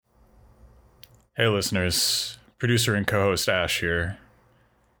Hey listeners, producer and co-host Ash here.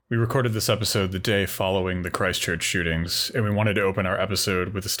 We recorded this episode the day following the Christchurch shootings, and we wanted to open our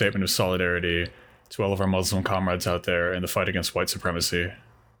episode with a statement of solidarity to all of our Muslim comrades out there in the fight against white supremacy.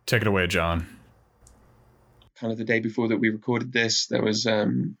 Take it away, John. Kind of the day before that we recorded this, there was,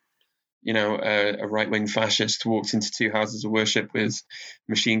 a right-wing fascist walked into two houses of worship with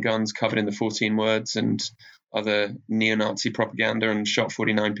machine guns covered in the 14 words and other neo-Nazi propaganda and shot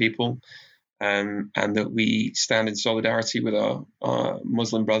 49 people. And that we stand in solidarity with our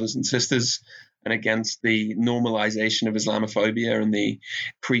Muslim brothers and sisters and against the normalization of Islamophobia and the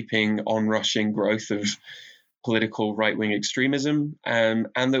creeping, onrushing growth of political right-wing extremism, and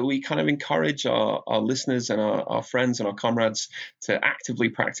that we kind of encourage our listeners and our friends and our comrades to actively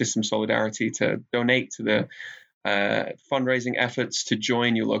practice some solidarity, to donate to the fundraising efforts, to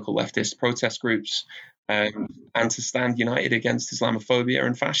join your local leftist protest groups, and to stand united against Islamophobia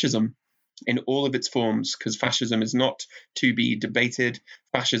and fascism in all of its forms, because fascism is not to be debated.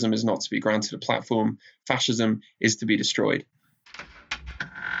 Fascism is not to be granted a platform. Fascism is to be destroyed.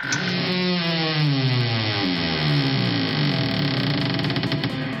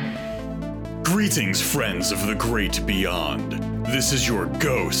 Greetings, friends of the great beyond. This is your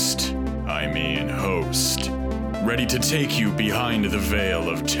host, ready to take you behind the veil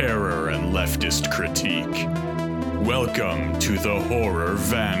of terror and leftist critique. Welcome to the Horror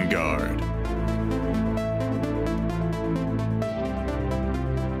Vanguard.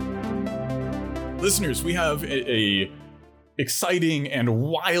 Listeners, we have a exciting and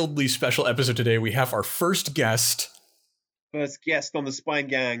wildly special episode today. We have our first guest. First guest on the Spine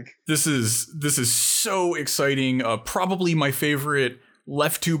Gang. This is so exciting. Probably my favorite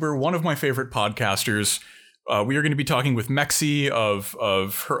left-tuber, one of my favorite podcasters. We are going to be talking with Mexi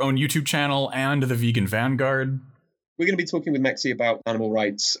of her own YouTube channel and the Vegan Vanguard. We're going to be talking with Mexi about animal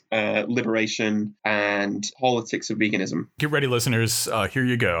rights, liberation, and politics of veganism. Get ready, listeners. Here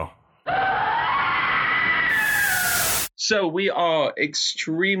you go. So we are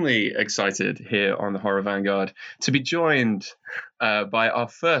extremely excited here on the Horror Vanguard to be joined by our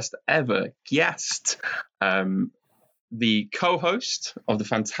first ever guest, the co-host of the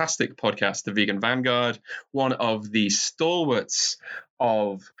fantastic podcast, The Vegan Vanguard, one of the stalwarts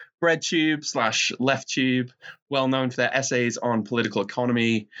of BreadTube/LeftTube, well known for their essays on political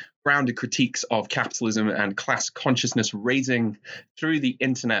economy, grounded critiques of capitalism and class consciousness raising through the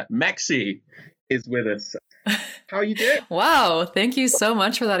internet. Mexi is with us. How are you doing? Wow, thank you so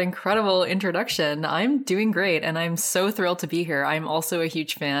much for that incredible introduction. I'm doing great, and I'm so thrilled to be here. I'm also a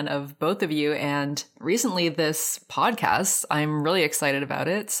huge fan of both of you, and recently this podcast, I'm really excited about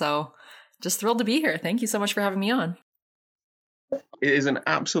it, so just thrilled to be here. Thank you so much for having me on. It is an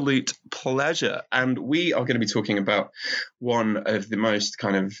absolute pleasure, and we are going to be talking about one of the most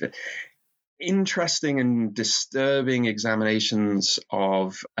kind of interesting and disturbing examinations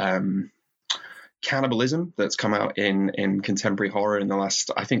of cannibalism that's come out in contemporary horror in the last,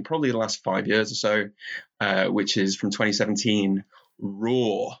 I think probably the last 5 years or so, which is from 2017,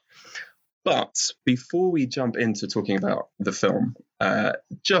 Raw. But before we jump into talking about the film,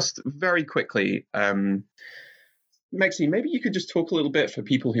 just very quickly, Mexi, maybe you could just talk a little bit for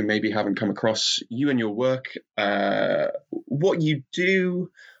people who maybe haven't come across you and your work, what you do.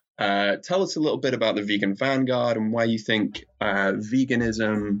 Tell us a little bit about the Vegan Vanguard and why you think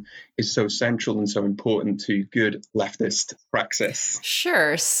veganism is so central and so important to good leftist praxis.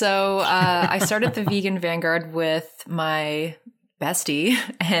 Sure. So I started the Vegan Vanguard with my bestie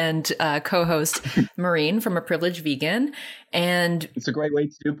and co-host Maureen from A Privileged Vegan. And it's a great way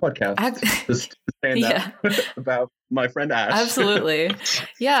to do a podcast. Just saying that about my friend Ash. Absolutely.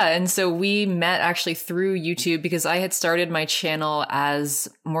 Yeah. And so we met actually through YouTube because I had started my channel as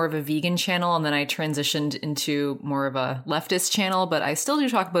more of a vegan channel, and then I transitioned into more of a leftist channel, but I still do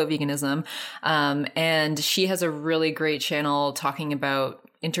talk about veganism. And she has a really great channel talking about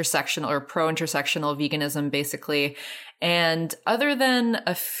intersectional or pro-intersectional veganism, basically. And other than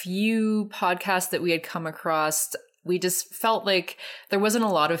a few podcasts that we had come across, we just felt like there wasn't a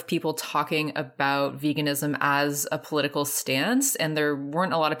lot of people talking about veganism as a political stance, and there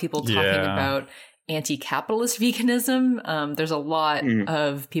weren't a lot of people talking about anti-capitalist veganism. There's a lot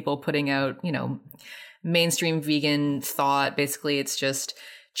of people putting out, mainstream vegan thought. Basically, it's just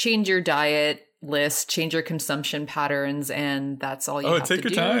change your diet list, change your consumption patterns, and that's all you have to do. Oh, take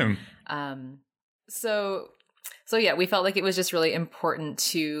your time. So yeah, we felt like it was just really important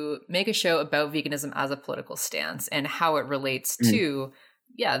to make a show about veganism as a political stance and how it relates to,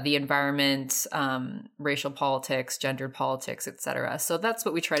 the environment, racial politics, gendered politics, etc. So that's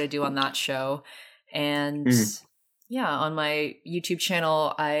what we try to do on that show. And Yeah, on my YouTube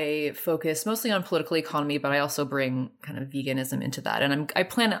channel, I focus mostly on political economy, but I also bring kind of veganism into that, and I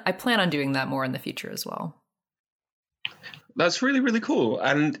plan on doing that more in the future as well. That's really, really cool.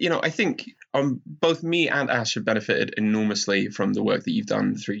 And, I think both me and Ash have benefited enormously from the work that you've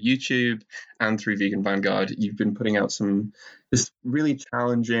done through YouTube and through Vegan Vanguard. You've been putting out some this really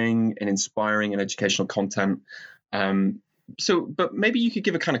challenging and inspiring and educational content. But maybe you could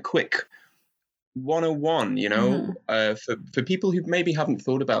give a kind of quick 101, for people who maybe haven't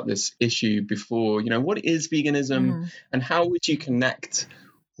thought about this issue before. What is veganism, and how would you connect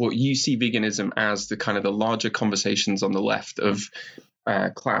what you see veganism as the kind of the larger conversations on the left of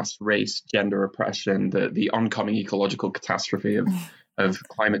class, race, gender oppression, the oncoming ecological catastrophe of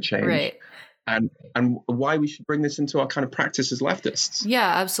climate change, right? And why we should bring this into our kind of practice as leftists. Yeah,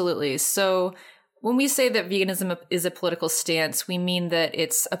 absolutely. So when we say that veganism is a political stance, we mean that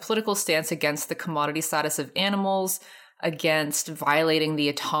it's a political stance against the commodity status of animals, against violating the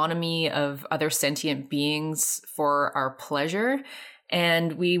autonomy of other sentient beings for our pleasure.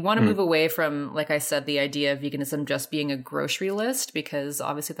 And we want to move away from, like I said, the idea of veganism just being a grocery list, because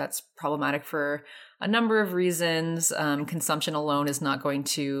obviously that's problematic for a number of reasons. Consumption alone is not going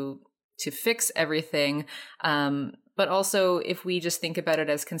to fix everything. But also, if we just think about it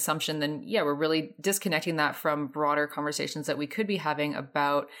as consumption, then we're really disconnecting that from broader conversations that we could be having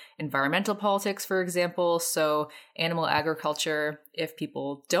about environmental politics, for example. So animal agriculture, if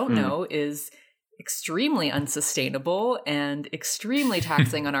people don't know, is extremely unsustainable and extremely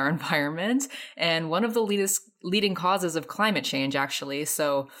taxing on our environment, and one of the leading causes of climate change, actually.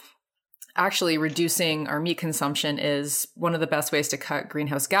 So actually reducing our meat consumption is one of the best ways to cut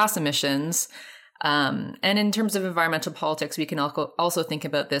greenhouse gas emissions. And in terms of environmental politics, we can also think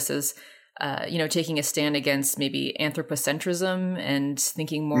about this as, taking a stand against maybe anthropocentrism and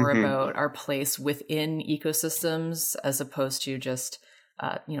thinking more about our place within ecosystems as opposed to just,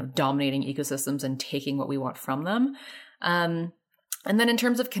 dominating ecosystems and taking what we want from them. And then in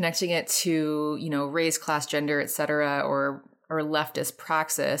terms of connecting it to, race, class, gender, et cetera, or leftist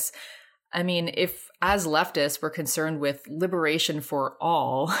praxis, I mean, if as leftists we're concerned with liberation for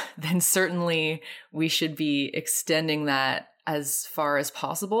all, then certainly we should be extending that as far as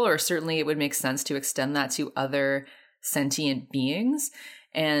possible, or certainly it would make sense to extend that to other sentient beings.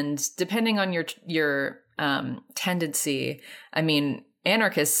 And depending on your tendency, I mean,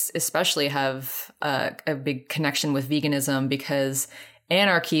 anarchists especially have a big connection with veganism, because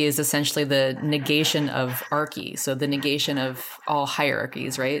anarchy is essentially the negation of archy, so the negation of all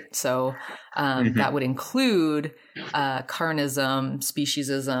hierarchies, right? So that would include carnism,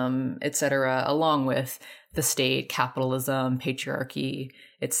 speciesism, etc., along with the state, capitalism, patriarchy,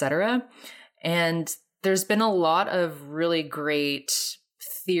 etc. And there's been a lot of really great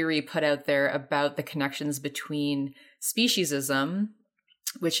theory put out there about the connections between speciesism,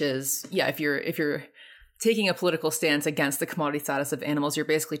 which is, if you're taking a political stance against the commodity status of animals, you're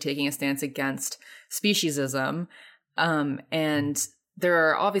basically taking a stance against speciesism. And there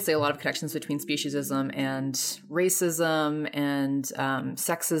are obviously a lot of connections between speciesism and racism and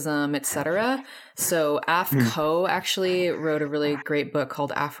sexism, etc. So Af Ko actually wrote a really great book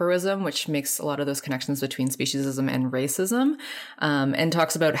called Aphorism, which makes a lot of those connections between speciesism and racism, and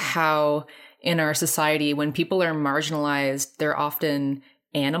talks about how in our society, when people are marginalized, they're often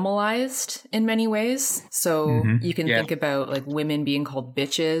animalized in many ways. So you can think about like women being called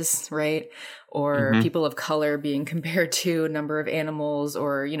bitches, right? Or people of color being compared to a number of animals,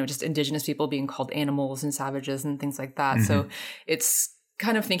 or, just indigenous people being called animals and savages and things like that. So it's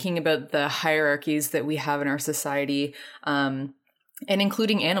kind of thinking about the hierarchies that we have in our society, and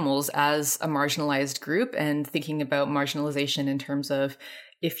including animals as a marginalized group, and thinking about marginalization in terms of,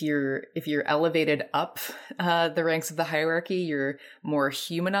 if you're elevated up the ranks of the hierarchy, you're more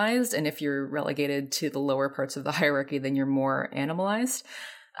humanized, and if you're relegated to the lower parts of the hierarchy, then you're more animalized.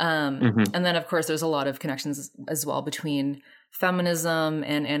 And then, of course, there's a lot of connections as well between feminism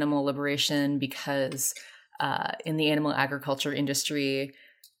and animal liberation, because in the animal agriculture industry,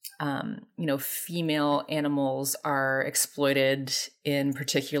 female animals are exploited in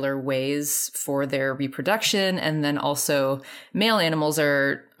particular ways for their reproduction. And then also male animals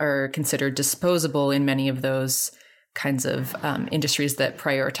are considered disposable in many of those kinds of industries that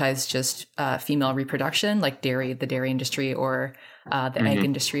prioritize just female reproduction, like the dairy industry, or the egg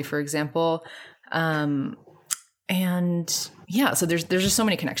industry, for example. So there's just so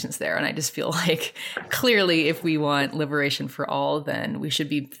many connections there. And I just feel like clearly if we want liberation for all, then we should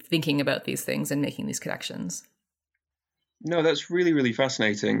be thinking about these things and making these connections. No, that's really, really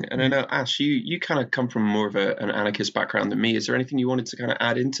fascinating. And I know, Ash, you kind of come from more of an anarchist background than me. Is there anything you wanted to kind of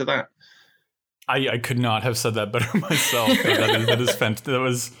add into that? I could not have said that better myself. That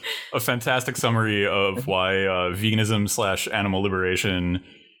was a fantastic summary of why veganism / animal liberation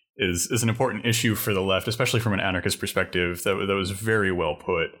is an important issue for the left, especially from an anarchist perspective. That was very well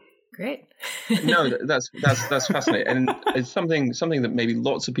put. Great. No, that's fascinating, and it's something that maybe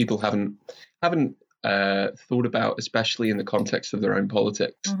lots of people haven't thought about, especially in the context of their own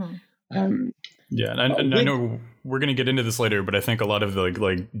politics. Mm-hmm. Yeah, and I know we're going to get into this later, but I think a lot of the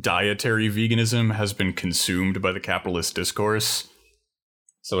like dietary veganism has been consumed by the capitalist discourse.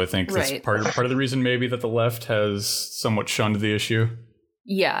 So I think that's part of the reason maybe that the left has somewhat shunned the issue.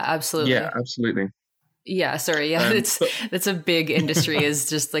 Yeah, absolutely. Yeah, absolutely. Yeah, sorry. Yeah, it's a big industry, is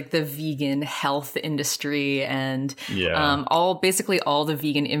just like the vegan health industry, and basically all the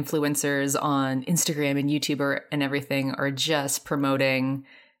vegan influencers on Instagram and YouTube and everything are just promoting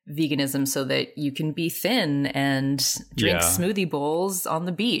veganism so that you can be thin and drink smoothie bowls on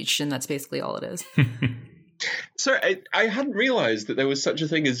the beach, and that's basically all it is. So I hadn't realized that there was such a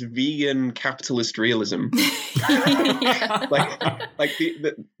thing as vegan capitalist realism. There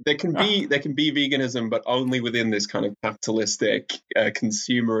can be veganism, but only within this kind of capitalistic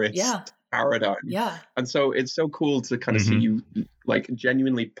consumerist paradigm. Yeah, and so it's so cool to kind of see you like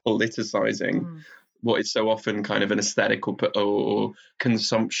genuinely politicizing what is so often kind of an aesthetic or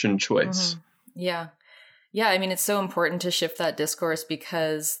consumption choice. Yeah, I mean, it's so important to shift that discourse,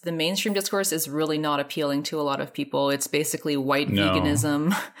 because the mainstream discourse is really not appealing to a lot of people. It's basically white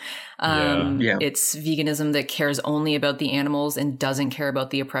veganism. It's veganism that cares only about the animals and doesn't care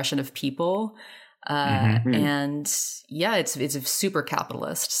about the oppression of people. And it's super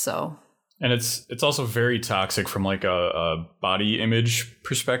capitalist. So, and it's also very toxic from like a body image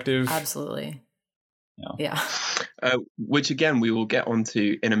perspective. Absolutely. Yeah. Which again we will get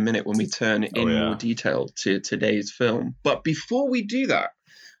onto in a minute when we turn in more detail to today's film. But before we do that,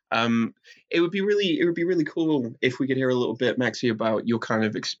 it would be really cool if we could hear a little bit, Maxi, about your kind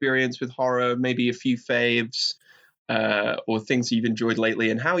of experience with horror, maybe a few faves or things you've enjoyed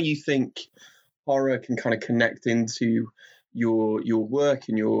lately, and how you think horror can kind of connect into your work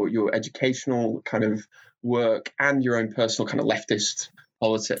and your educational kind of work and your own personal kind of leftist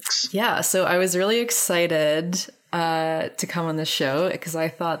politics. Yeah, so I was really excited to come on this show because I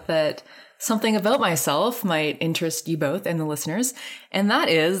thought that something about myself might interest you both and the listeners, and that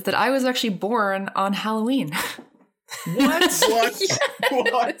is that I was actually born on Halloween. What? What?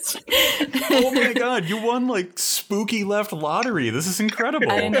 What? Oh my God, you won like spooky left lottery. This is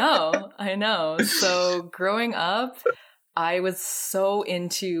incredible. I know. So growing up, I was so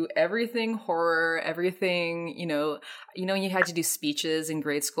into everything horror, everything, you know, you had to do speeches in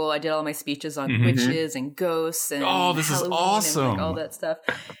grade school. I did all my speeches on witches and ghosts and this Halloween is awesome. and like all that stuff.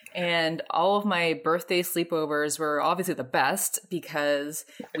 And all of my birthday sleepovers were obviously the best because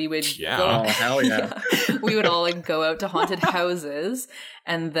we would we would all like go out to haunted houses,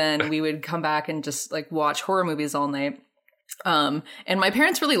 and then we would come back and just like watch horror movies all night. And my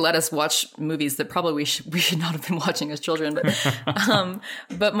parents really let us watch movies that probably we should not have been watching as children.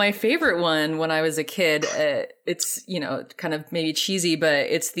 But my favorite one when I was a kid, it's, kind of maybe cheesy, but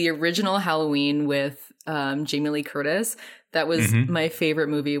it's the original Halloween with Jamie Lee Curtis. That was my favorite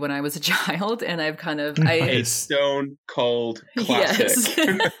movie when I was a child, and I've kind of a stone cold classic.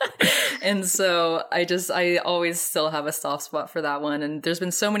 Yes. And so I always still have a soft spot for that one. And there's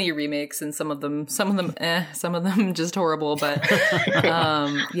been so many remakes, and some of them some of them just horrible. But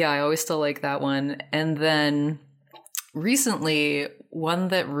I always still like that one. And then recently, one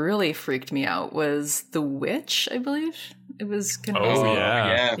that really freaked me out was The Witch, I believe. It was kind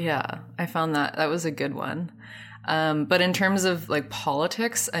of yeah. I found that was a good one. But in terms of like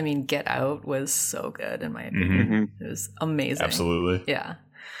politics, I mean, Get Out was so good in my opinion. It was amazing. Absolutely. Yeah.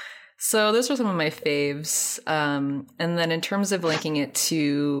 So those are some of my faves. And then in terms of linking it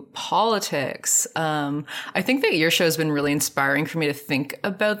to politics, I think that your show has been really inspiring for me to think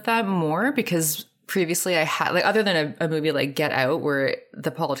about that more, because previously I had, like, other than a movie like Get Out, where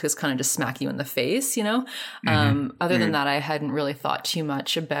the politics kind of just smack you in the face, other than that, I hadn't really thought too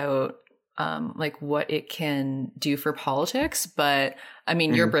much about like what it can do for politics. But I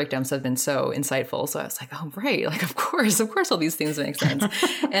mean, your breakdowns have been so insightful. So I was like, oh, right. Like, of course, all these things make sense.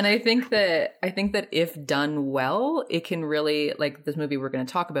 And I think that if done well, it can really, like this movie we're going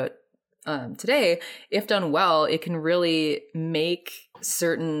to talk about today, if done well, it can really make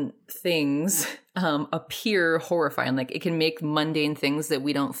certain things appear horrifying. Like it can make mundane things that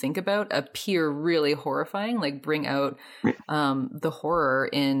we don't think about appear really horrifying, like bring out the horror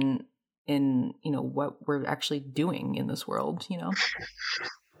in what we're actually doing in this world,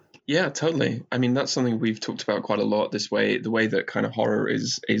 Yeah, totally. I mean, that's something we've talked about quite a lot. The way that kind of horror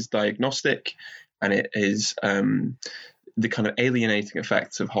is diagnostic, and it is the kind of alienating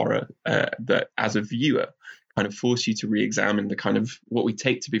effects of horror that, as a viewer, kind of force you to re-examine the kind of what we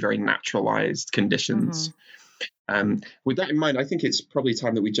take to be very naturalized conditions. With that in mind, I think it's probably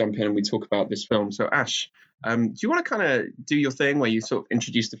time that we jump in and we talk about this film. So, Ash, do you want to kind of do your thing where you sort of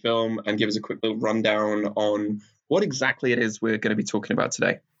introduce the film and give us a quick little rundown on what exactly it is we're going to be talking about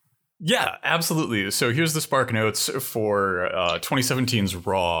today? Yeah, absolutely. So here's the Spark Notes for 2017's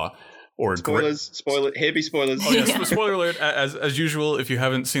Raw. Or spoiler. Here be spoilers. Oh yes, spoiler alert. As usual, if you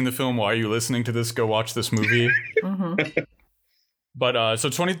haven't seen the film, why are you listening to this? Go watch this movie. But so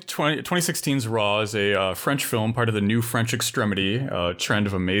 2016's Raw is a French film, part of the new French extremity, trend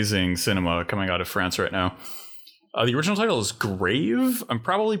of amazing cinema coming out of France right now. The original title is Grave. I'm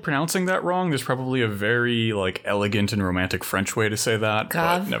probably pronouncing that wrong. There's probably a very like elegant and romantic French way to say that,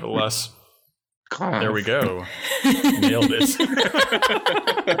 but nevertheless. There we go. Nailed it.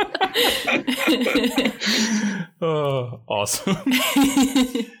 Oh, awesome.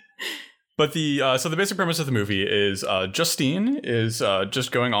 But so the basic premise of the movie is Justine is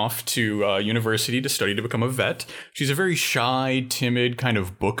just going off to university to study to become a vet. She's a very shy, timid, kind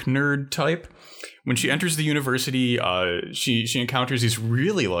of book nerd type. When she enters the university, she encounters these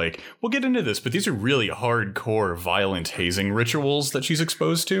really we'll get into this, but these are really hardcore, violent hazing rituals that she's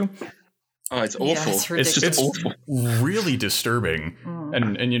exposed to. Oh, it's awful. Yeah, it's awful. Really disturbing.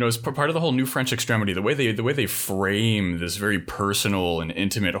 And you know, as part of the whole new French extremity, the way they frame this very personal and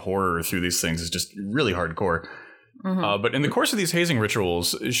intimate horror through these things is just really hardcore. But in the course of these hazing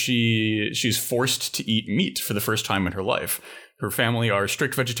rituals, she's forced to eat meat for the first time in her life. Her family are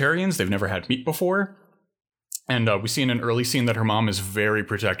strict vegetarians. They've never had meat before. And we see in an early scene that her mom is very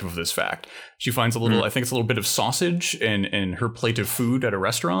protective of this fact. She finds I think it's a little bit of sausage in her plate of food at a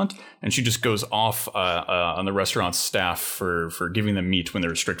restaurant, and she just goes off on the restaurant staff for giving them meat when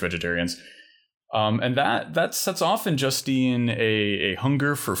they're strict vegetarians. And that sets off in Justine a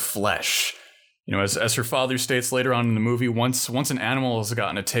hunger for flesh. You know, as her father states later on in the movie, once an animal has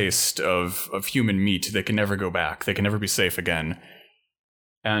gotten a taste of human meat, they can never go back. They can never be safe again.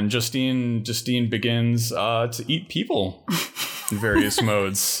 And Justine begins to eat people in various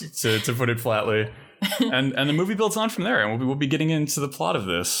modes, to put it flatly. And the movie builds on from there, and we'll be getting into the plot of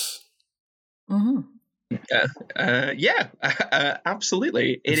this.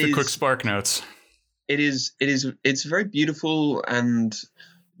 Absolutely. It's the quick Spark Notes. It's very beautiful and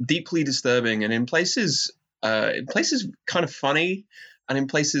deeply disturbing, and in places kind of funny, and in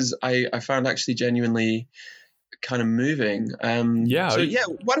places I found actually genuinely kind of moving. Why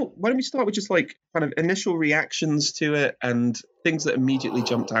don't we start with just like kind of initial reactions to it and things that immediately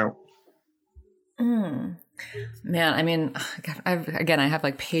jumped out? Man, I mean, I have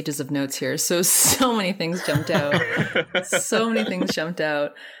like pages of notes here, so many things jumped out.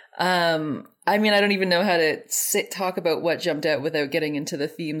 I mean, I don't even know how to talk about what jumped out without getting into the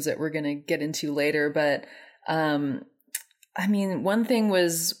themes that we're going to get into later, but I mean, one thing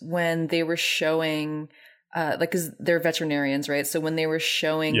was when they were showing because they're veterinarians, right? So when they were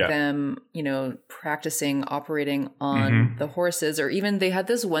showing them, you know, practicing operating on the horses, or even they had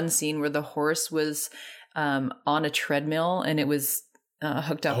this one scene where the horse was on a treadmill and it was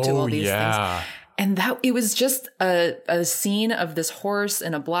hooked up to all these things. And it was just a scene of this horse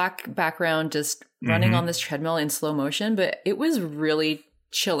in a black background just running on this treadmill in slow motion. But it was really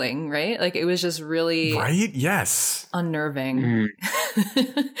chilling, right? Like it was just really unnerving.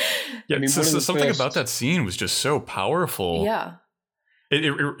 Yeah, I mean, something about that scene was just so powerful. Yeah.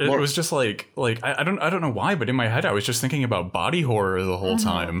 It was just like I don't know why, but in my head I was just thinking about body horror the whole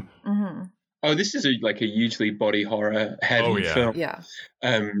time. Oh, this is a hugely body horror heavy film. Yeah.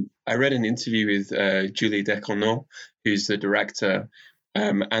 I read an interview with Julie Decournau, who's the director.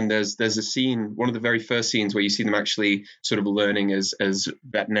 And there's a scene, one of the very first scenes where you see them actually sort of learning as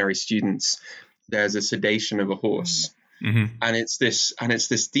veterinary students. There's a sedation of a horse, and it's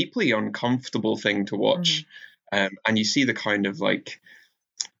this deeply uncomfortable thing to watch, and you see the kind of like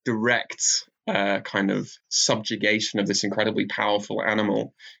direct kind of subjugation of this incredibly powerful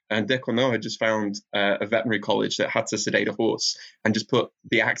animal. And Decournau had just found a veterinary college that had to sedate a horse and just put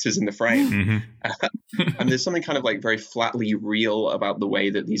the actors in the frame. And there's something kind of like very flatly real about the way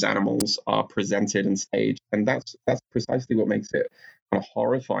that these animals are presented and staged. And that's precisely what makes it kind of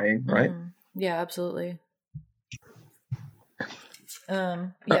horrifying, right? Yeah, absolutely. I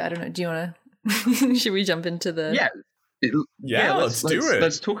don't know. Do you want to, should we jump into the... Let's do it.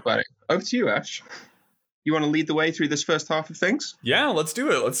 Let's talk about it. Over to you, Ash. You want to lead the way through this first half of things? Yeah, let's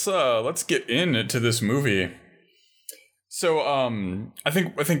do it. Let's get into this movie. So I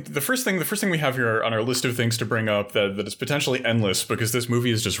think the first thing we have here on our list of things to bring up that is potentially endless because this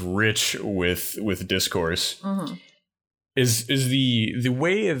movie is just rich with discourse. Mm-hmm. Is the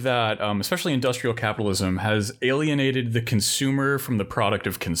way that especially industrial capitalism has alienated the consumer from the product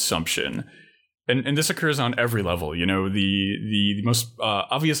of consumption. And this occurs on every level. You know, the most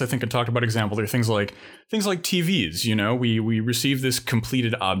obvious, I think, and talked about example are things like TVs. You know, we receive this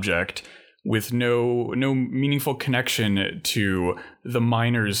completed object with no meaningful connection to the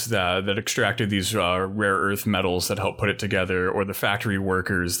miners that extracted these rare earth metals that helped put it together, or the factory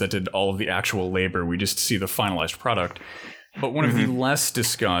workers that did all of the actual labor. We just see the finalized product. But one of the less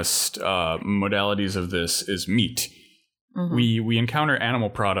discussed modalities of this is meat. Mm-hmm. We encounter animal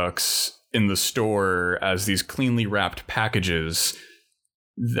products in the store as these cleanly wrapped packages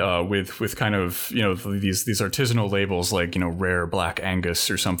with kind of, you know, these artisanal labels like, you know, rare black Angus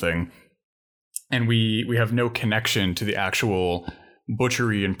or something. And we have no connection to the actual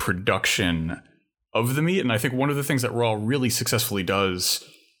butchery and production of the meat. And I think one of the things that Raw really successfully does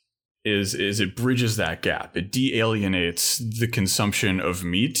is it bridges that gap. It de-alienates the consumption of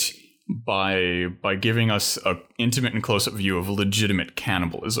meat by giving us an intimate and close-up view of legitimate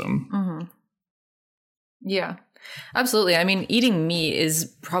cannibalism. Mm-hmm. Yeah, absolutely. I mean, eating meat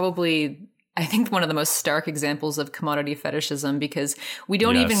is probably, I think, one of the most stark examples of commodity fetishism, because we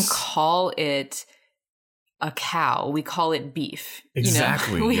don't even call it a cow. We call it beef.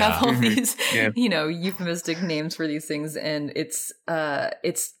 Exactly. You know? We have all these, you know, euphemistic names for these things, and it's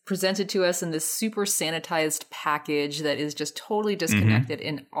presented to us in this super sanitized package that is just totally disconnected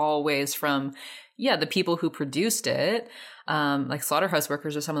in all ways from, the people who produced it. Like slaughterhouse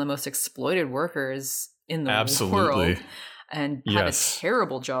workers are some of the most exploited workers in the world, and have a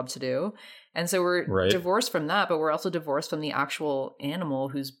terrible job to do. And so we're divorced from that, but we're also divorced from the actual animal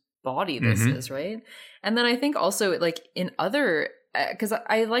whose body this is, right? And then I think also, like, in other, because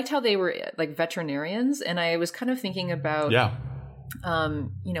I liked how they were like veterinarians, and I was kind of thinking about,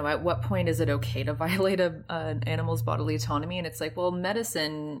 you know, at what point is it okay to violate an animal's bodily autonomy? And it's like, well,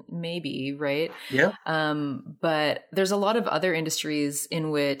 medicine, maybe, right? Yeah. But there's a lot of other industries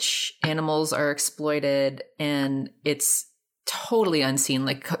in which animals are exploited, and it's totally unseen,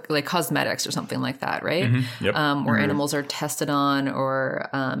 like cosmetics or something like that, right? Mm-hmm. Yep. Where animals are tested on, or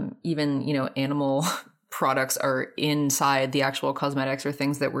even, you know, animal products are inside the actual cosmetics or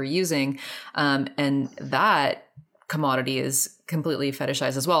things that we're using, and that commodity is completely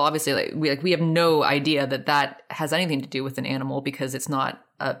fetishized as well. Obviously, we have no idea that has anything to do with an animal because it's not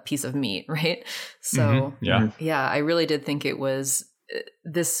a piece of meat, right? So I really did think it was,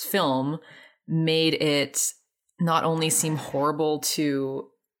 this film made it not only seem horrible to,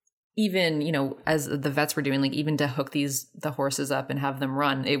 even, you know, as the vets were doing, like even to hook the horses up and have them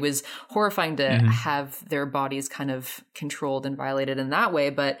run, it was horrifying to have their bodies kind of controlled and violated in that way.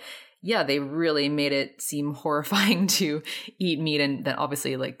 But yeah, they really made it seem horrifying to eat meat, and then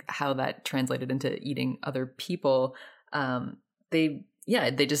obviously like how that translated into eating other people. They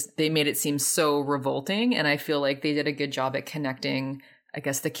made it seem so revolting, and I feel like they did a good job at connecting, I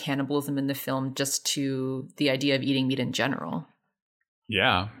guess, the cannibalism in the film just to the idea of eating meat in general.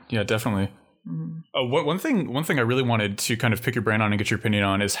 Yeah, definitely. Mm-hmm. One thing I really wanted to kind of pick your brain on and get your opinion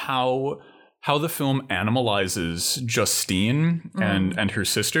on is how the film animalizes Justine and her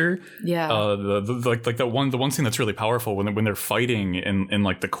sister. Yeah. The one scene that's really powerful when they're fighting in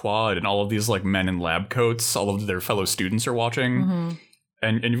like the quad, and all of these like men in lab coats, all of their fellow students are watching. Mm-hmm.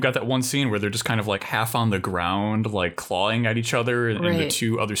 And you've got that one scene where they're just kind of like half on the ground, like clawing at each other, and the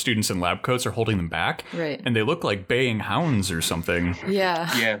two other students in lab coats are holding them back. Right. And they look like baying hounds or something.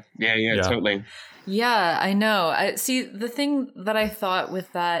 Yeah, totally. Yeah, I know. I see, the thing that I thought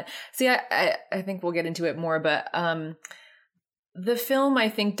with that, I think we'll get into it more, but the film, I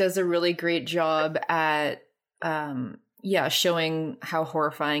think, does a really great job at showing how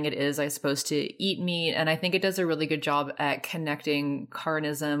horrifying it is, I suppose, to eat meat. And I think it does a really good job at connecting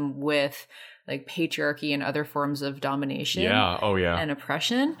carnism with like patriarchy and other forms of domination and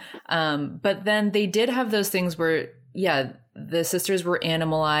oppression. But then they did have those things where, the sisters were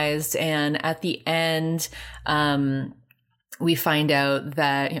animalized, and at the end, we find out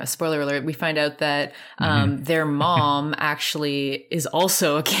that, you know, spoiler alert, we find out that their mom actually is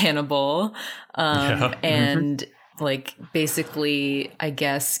also a cannibal, and like basically, I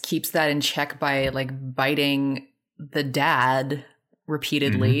guess, keeps that in check by like biting the dad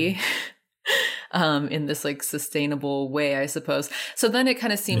repeatedly. In this like sustainable way, I suppose. So then it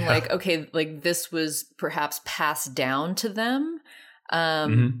kind of seemed like, okay, like this was perhaps passed down to them.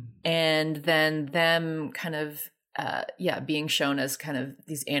 And then them kind of being shown as kind of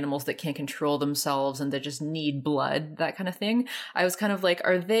these animals that can't control themselves and that just need blood, that kind of thing. I was kind of like,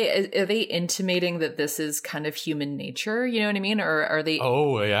 are they intimating that this is kind of human nature? You know what I mean? Or are they?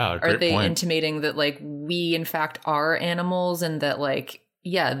 Oh yeah, great are they point. intimating that like we in fact are animals and that like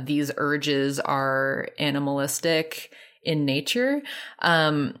these urges are animalistic in nature?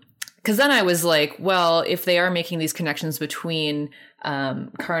 Because then I was like, well, if they are making these connections between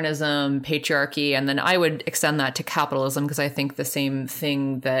carnism, patriarchy, and then I would extend that to capitalism, because I think the same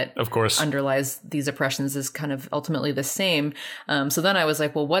thing that of course underlies these oppressions is kind of ultimately the same. So then I was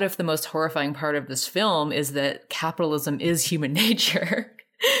like, well, what if the most horrifying part of this film is that capitalism is human nature?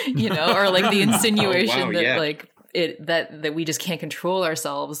 Or like the insinuation that like that we just can't control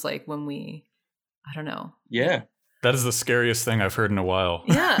ourselves, like when we, I don't know. Yeah. That is the scariest thing I've heard in a while.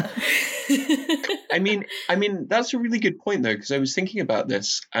 Yeah. I mean, that's a really good point though, because I was thinking about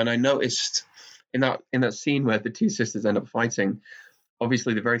this and I noticed in that scene where the two sisters end up fighting,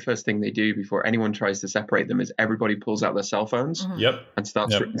 obviously the very first thing they do before anyone tries to separate them is everybody pulls out their cell phones and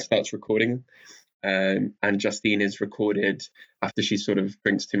starts recording. And Justine is recorded after she sort of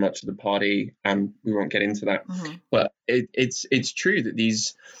drinks too much at the party, and we won't get into that. But it's true that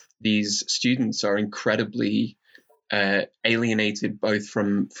these students are incredibly alienated, both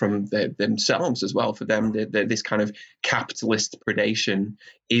from themselves as well. For them, this kind of capitalist predation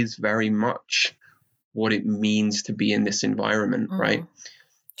is very much what it means to be in this environment, right?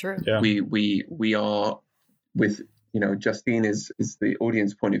 True. Yeah. We are with, Justine is the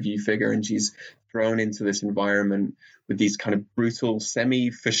audience point of view figure, and she's thrown into this environment with these kind of brutal,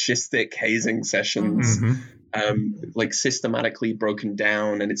 semi-fascistic hazing sessions, like systematically broken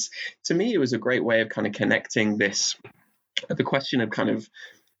down. And to me, it was a great way of kind of connecting the question of kind of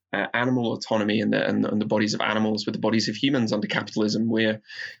animal autonomy and the bodies of animals with the bodies of humans under capitalism. We're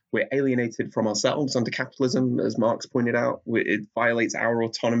alienated from ourselves under capitalism, as Marx pointed out. It violates our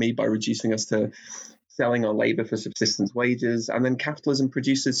autonomy by reducing us to selling our labor for subsistence wages, and then capitalism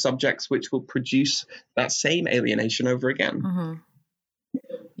produces subjects which will produce that same alienation over again.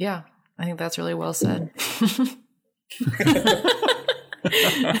 Yeah, I think that's really well said.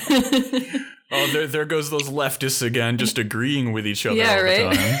 Oh, there goes those leftists again, just agreeing with each other all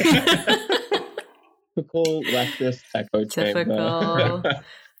right? the time. Typical leftist echo chamber. Typical.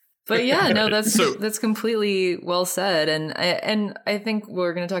 But yeah, no, that's completely well said, and I think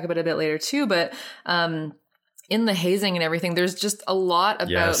we're going to talk about it a bit later too. But in the hazing and everything, there's just a lot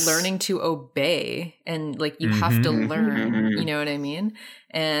about learning to obey, and like you have to learn. You know what I mean?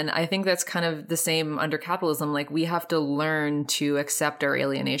 And I think that's kind of the same under capitalism. Like we have to learn to accept our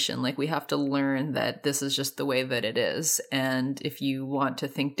alienation. Like we have to learn that this is just the way that it is. And if you want to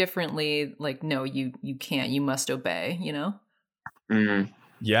think differently, like no, you can't. You must obey.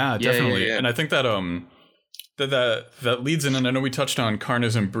 Yeah, definitely. Yeah. And I think that that leads in, and I know we touched on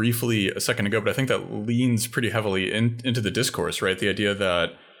carnism briefly a second ago, but I think that leans pretty heavily into the discourse, right? The idea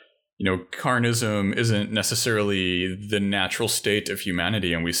that, carnism isn't necessarily the natural state of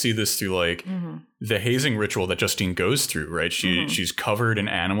humanity. And we see this through like the hazing ritual that Justine goes through, right? She's covered in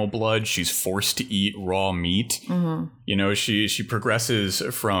animal blood. She's forced to eat raw meat. She progresses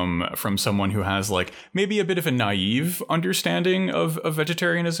from someone who has like maybe a bit of a naive understanding of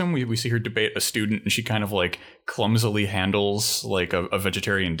vegetarianism. We see her debate a student, and she kind of like clumsily handles like a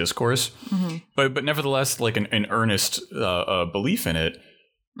vegetarian discourse, but nevertheless like an earnest belief in it.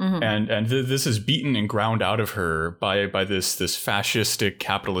 And this is beaten and ground out of her by this fascistic,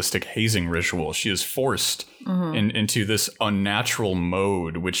 capitalistic hazing ritual. She is forced into this unnatural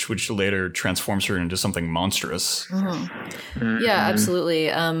mode, which later transforms her into something monstrous. Yeah,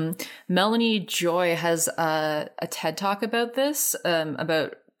 absolutely. Melanie Joy has a TED Talk about this,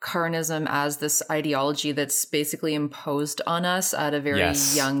 about carnism as this ideology that's basically imposed on us at a very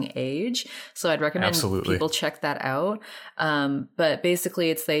young age. So I'd recommend people check that out. But basically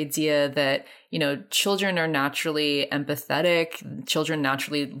it's the idea that, children are naturally empathetic. Children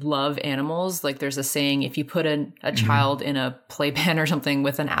naturally love animals. Like there's a saying, if you put a child in a playpen or something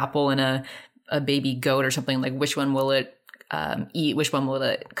with an apple and a baby goat or something, like which one will it eat, which one will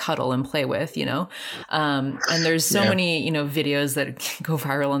it cuddle and play with, and there's so many videos that go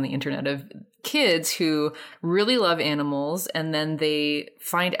viral on the internet of kids who really love animals, and then they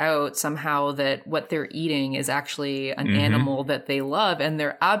find out somehow that what they're eating is actually an animal that they love, and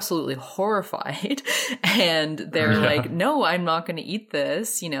they're absolutely horrified. And they're like, no, I'm not going to eat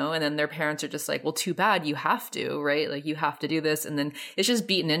this, and then their parents are just like, well, too bad, you have to, right? Like you have to do this. And then it's just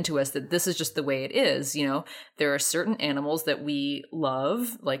beaten into us that this is just the way it is. There are certain animals that we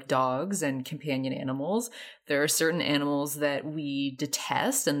love, like dogs and companion animals. There are certain animals that we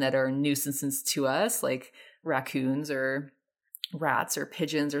detest and that are nuisances to us, like raccoons or rats or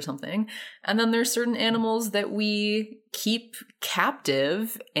pigeons or something. And then there's certain animals that we keep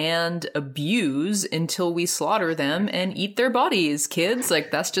captive and abuse until we slaughter them and eat their bodies, kids.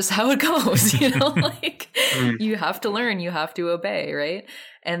 Like, that's just how it goes, you know, like you have to learn, you have to obey, right?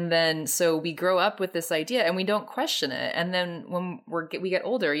 And then so we grow up with this idea and we don't question it. And then when we get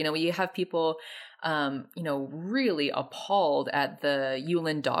older, you know, we have people you know, really appalled at the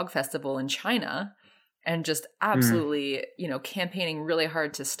Yulin Dog Festival in China and just absolutely, you know, campaigning really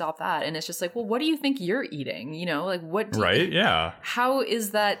hard to stop that. And it's just like, well, what do you think you're eating? You know, like what? Yeah. How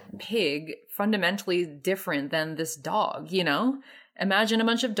is that pig fundamentally different than this dog? You know, imagine a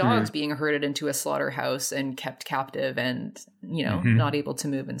bunch of dogs being herded into a slaughterhouse and kept captive and, you know, not able to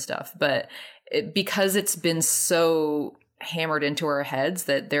move and stuff. But because it's been so hammered into our heads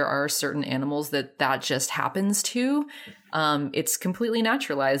that there are certain animals that just happens to, it's completely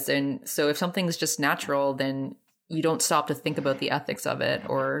naturalized. And so if something's just natural, then you don't stop to think about the ethics of it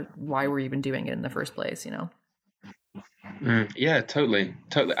or why we're even doing it in the first place, you know? Yeah, totally.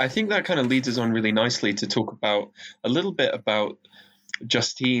 I think that kind of leads us on really nicely to talk about a little bit about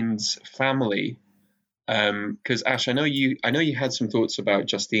Justine's family. Because Ash, I know you had some thoughts about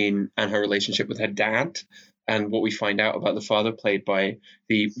Justine and her relationship with her dad, and what we find out about the father, played by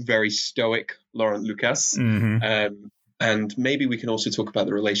the very stoic Laurent Lucas. And maybe we can also talk about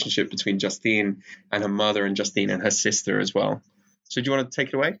the relationship between Justine and her mother and Justine and her sister as well. So do you want to take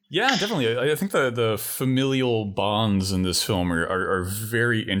it away? Yeah, definitely. I think the familial bonds in this film are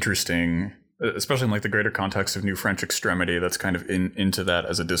very interesting, especially in like the greater context of New French Extremity. That's kind of into that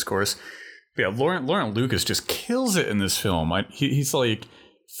as a discourse. But yeah, Laurent Lucas just kills it in this film. He's like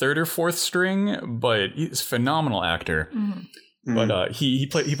third or fourth string, but he's a phenomenal actor. But he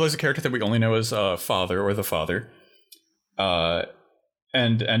plays a character that we only know as father or the father.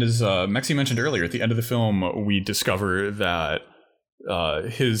 And as Mexi mentioned earlier, at the end of the film, we discover that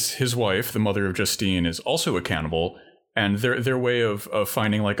his wife, the mother of Justine, is also a cannibal, and their way of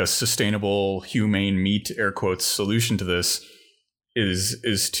finding like a sustainable, humane meat, air quotes, solution to this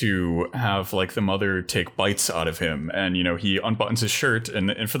is to have like the mother take bites out of him, and you know, he unbuttons his shirt,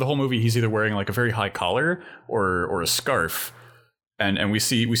 and for the whole movie he's either wearing like a very high collar or a scarf. And we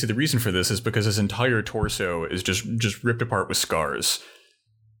see the reason for this is because his entire torso is just ripped apart with scars,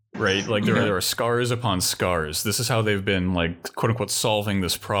 right? Like there are scars upon scars. This is how they've been like quote unquote solving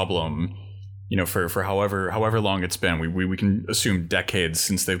this problem, you know, for however long it's been. We can assume decades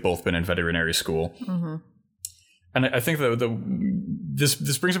since they've both been in veterinary school. And I think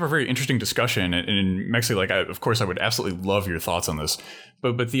this brings up a very interesting discussion. And in Mexi, like of course I would absolutely love your thoughts on this,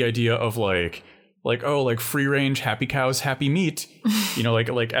 but the idea of like free range, happy cows, happy meat, you know,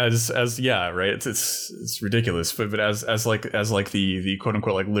 like as yeah, right. It's ridiculous, but as the quote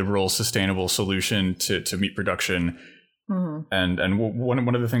unquote like liberal, sustainable solution to meat production. And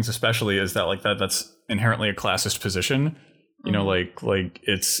one of the things especially is that like that's inherently a classist position. You know, like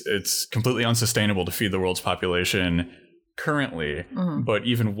it's completely unsustainable to feed the world's population currently, but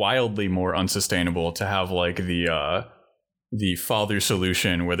even wildly more unsustainable to have like the father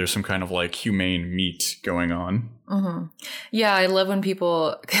solution where there's some kind of like humane meat going on. Yeah, I love when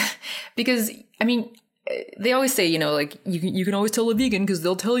people, because I mean, they always say, you know, like you can always tell a vegan because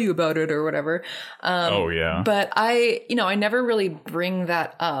they'll tell you about it or whatever. But I never really bring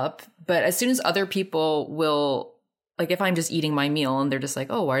that up. But as soon as other people will, like if I'm just eating my meal and they're just like,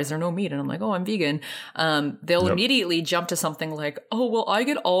 oh, why is there no meat? And I'm like, oh, I'm vegan. They'll immediately jump to something like, oh, well, I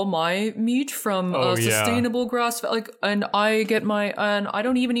get all my meat from sustainable grass, like, and I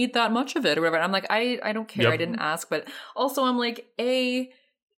don't even eat that much of it or whatever. I'm like, I don't care. I didn't ask. But also I'm like,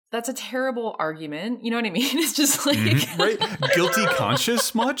 that's a terrible argument. You know what I mean? It's just like... right? Guilty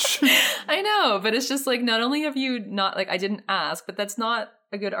conscious much? I know, but it's just like, not only have you not, like, I didn't ask, but that's not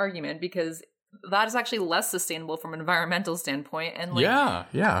a good argument because that is actually less sustainable from an environmental standpoint. And like,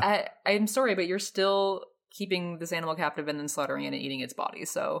 I'm sorry, but you're still keeping this animal captive and then slaughtering it and eating its body.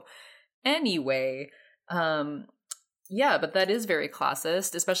 So anyway, but that is very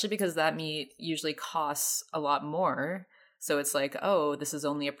classist, especially because that meat usually costs a lot more. So it's like, oh, this is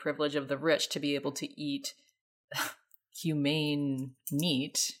only a privilege of the rich to be able to eat humane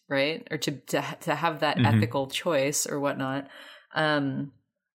meat, right? Or to have that ethical choice or whatnot.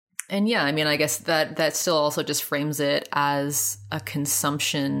 And yeah, I mean, I guess that still also just frames it as a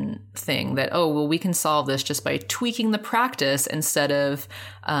consumption thing that, oh, well, we can solve this just by tweaking the practice instead of,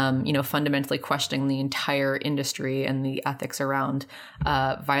 fundamentally questioning the entire industry and the ethics around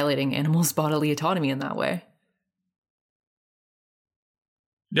violating animals' bodily autonomy in that way.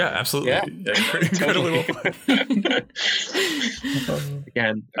 Yeah, absolutely. Yeah, Incredibly well put.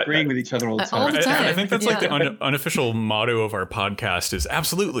 Again, agreeing with each other all the time. All the time. I think that's like the unofficial motto of our podcast is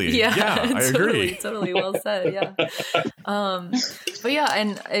absolutely. Yeah, I agree. Totally well said. Yeah. But yeah,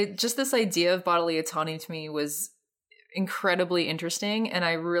 and just this idea of bodily autonomy to me was incredibly interesting, and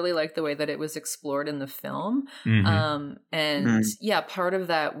I really liked the way that it was explored in the film. Part of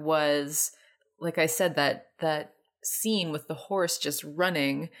that was, like I said, that scene with the horse just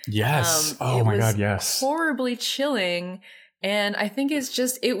running. Yes. Oh my God, yes. Horribly chilling. And I think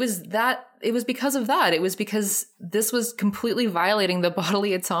it was because of that. It was because this was completely violating the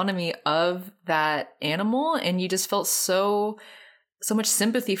bodily autonomy of that animal, and you just felt so much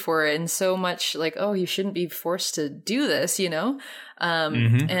sympathy for it, and so much like, oh, you shouldn't be forced to do this, you know?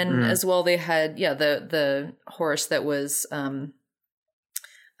 As well, they had, the horse that was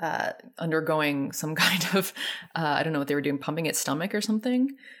undergoing some kind of, I don't know what they were doing, pumping its stomach or something.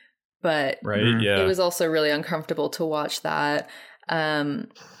 But it was also really uncomfortable to watch that.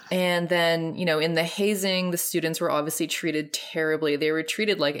 And then, in the hazing, the students were obviously treated terribly. They were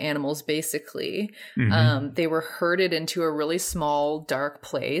treated like animals, basically. They were herded into a really small, dark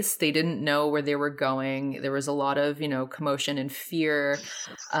place. They didn't know where they were going. There was a lot of, commotion and fear.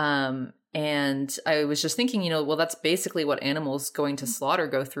 And I was just thinking, well, that's basically what animals going to slaughter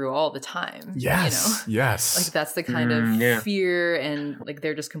go through all the time. Yes. Yes. Like that's the kind of fear, and like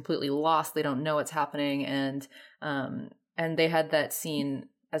they're just completely lost. They don't know what's happening. And they had that scene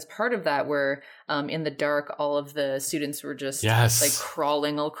as part of that where in the dark, all of the students were just like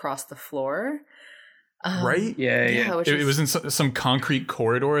crawling across the floor. Right? Yeah. It was in some concrete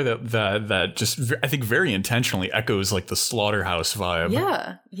corridor that just, I think, very intentionally echoes like the slaughterhouse vibe.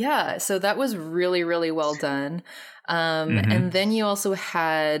 Yeah. So that was really, really well done. And then you also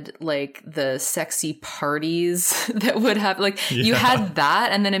had like the sexy parties that would have you had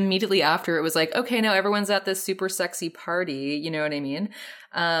that, and then immediately after it was like, okay, now everyone's at this super sexy party. You know what I mean?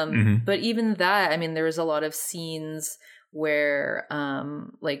 But even that, I mean, there was a lot of scenes where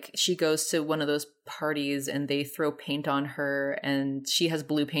like she goes to one of those parties and they throw paint on her, and she has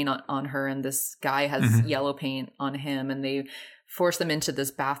blue paint on her, and this guy has yellow paint on him, and they force them into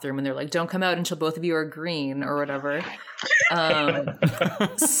this bathroom, and they're like, don't come out until both of you are green or whatever.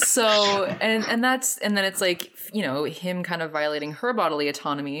 So and then it's like, him kind of violating her bodily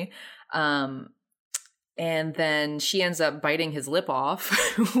autonomy. And then she ends up biting his lip off,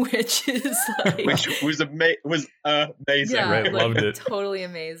 which is like, which was amazing. Yeah, loved it. Totally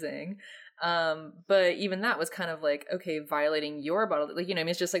amazing. But even that was kind of like, okay, violating your bodily,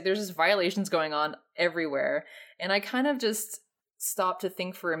 it's just like there's just violations going on everywhere. And I kind of just stopped to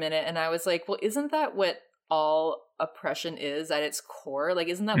think for a minute, and I was like, well, isn't that what all oppression is at its core? Like,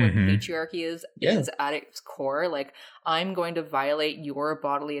 isn't that what patriarchy is at its core? Like, I'm going to violate your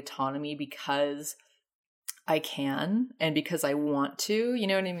bodily autonomy because I can and because I want to, you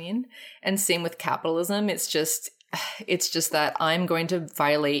know what I mean? And same with capitalism. It's just that I'm going to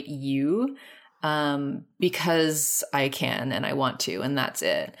violate you because I can and I want to, and that's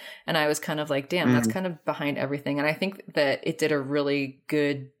it. And I was kind of like, damn, that's kind of behind everything. And I think that it did a really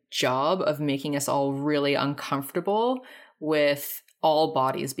good job of making us all really uncomfortable with all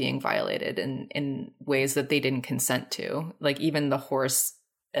bodies being violated in ways that they didn't consent to. Like even the horse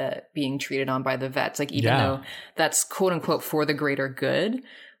being treated on by the vets, like even though that's quote unquote for the greater good,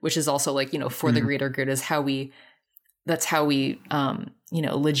 which is also like, for the greater good is how we legitimize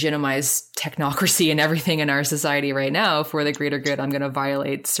technocracy and everything in our society right now. For the greater good, I'm going to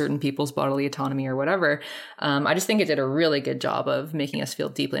violate certain people's bodily autonomy or whatever. I just think it did a really good job of making us feel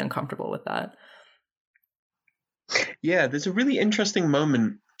deeply uncomfortable with that. Yeah, there's a really interesting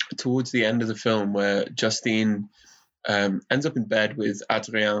moment towards the end of the film where Justine ends up in bed with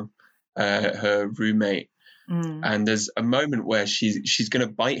Adrien, her roommate, and there's a moment where she's going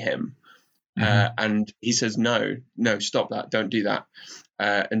to bite him, and he says, no, stop that, don't do that,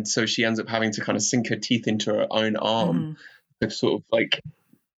 and so she ends up having to kind of sink her teeth into her own arm to sort of like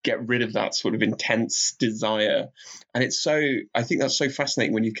get rid of that sort of intense desire. And I think that's so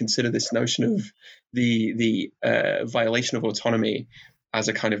fascinating when you consider this notion of the violation of autonomy as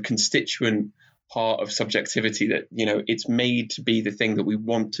a kind of constituent part of subjectivity, that it's made to be the thing that we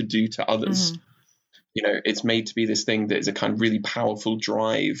want to do to others. It's made to be this thing that is a kind of really powerful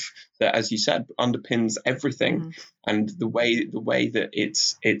drive that, as you said, underpins everything. And the way that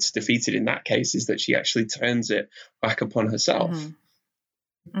it's defeated in that case is that she actually turns it back upon herself.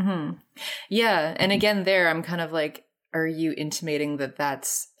 Yeah, and again there I'm kind of like, are you intimating that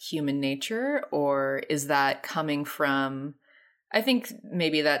that's human nature, or is that coming from, I think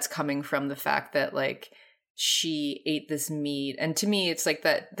maybe that's coming from the fact that like she ate this meat. And to me, it's like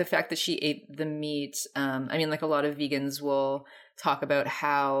that the fact that she ate the meat, I mean, like a lot of vegans will talk about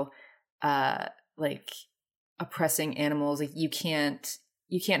how like oppressing animals, like you can't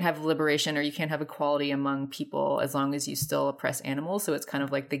have liberation or you can't have equality among people as long as you still oppress animals. So it's kind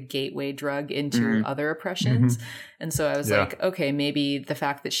of like the gateway drug into other oppressions. And so I was like, okay, maybe the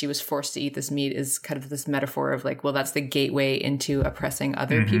fact that she was forced to eat this meat is kind of this metaphor of like, well, that's the gateway into oppressing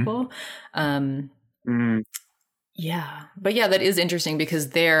other people. Yeah. But yeah, that is interesting because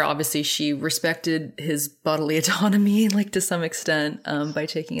there, obviously, she respected his bodily autonomy, like to some extent, by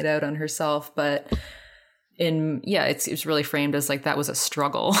taking it out on herself. But it's really framed as like that was a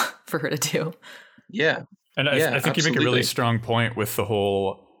struggle for her to do. Yeah. And I think you make a really strong point with the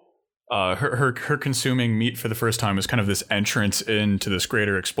whole her consuming meat for the first time is kind of this entrance into this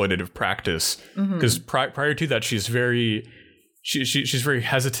greater exploitative practice. Because prior to that, she's very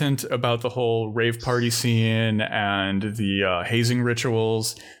hesitant about the whole rave party scene and the hazing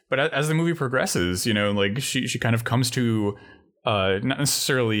rituals. But as the movie progresses, you know, like she kind of comes to not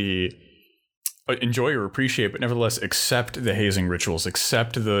necessarily enjoy or appreciate, but nevertheless accept the hazing rituals,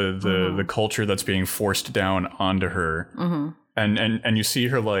 accept the culture that's being forced down onto her. And you see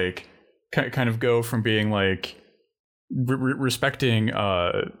her like kind of go from being like respecting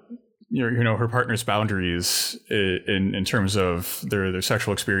you know her partner's boundaries in terms of their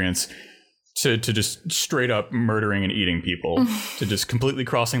sexual experience to just straight up murdering and eating people, to just completely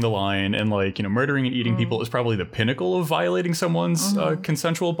crossing the line. And like, you know, murdering and eating people is probably the pinnacle of violating someone's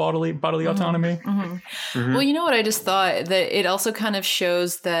consensual bodily autonomy. Well, you know what I just thought, that it also kind of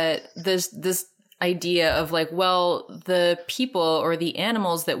shows that this idea of like, well, the people or the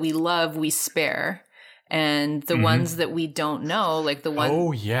animals that we love, we spare. And the ones that we don't know, like the one,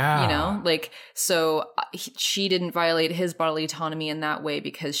 you know, like, so she didn't violate his bodily autonomy in that way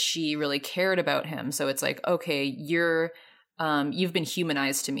because she really cared about him. So it's like, okay, you've been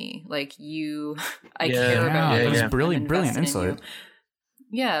humanized to me. Like I care about you. That's brilliant insight.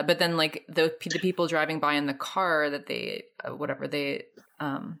 Yeah. But then like the people driving by in the car that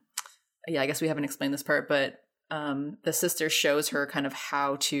I guess we haven't explained this part, but the sister shows her kind of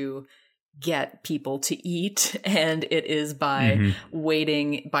how to get people to eat, and it is by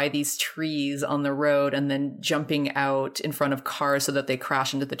waiting by these trees on the road and then jumping out in front of cars so that they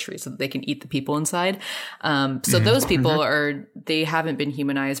crash into the trees so that they can eat the people inside. So those people they haven't been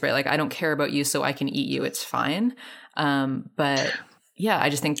humanized, right? Like, I don't care about you, so I can eat you. It's fine. But yeah, I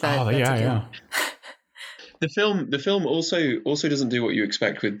just think that The film also doesn't do what you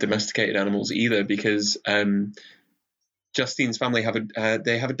expect with domesticated animals either, because Justine's family have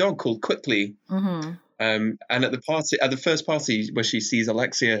a dog called Quickly, and at the first party where she sees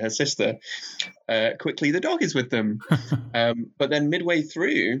Alexia, her sister, Quickly the dog is with them, but then midway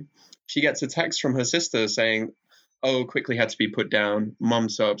through she gets a text from her sister saying, "Oh, Quickly had to be put down.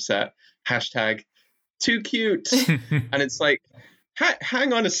 Mom's so upset. #too cute," and it's like,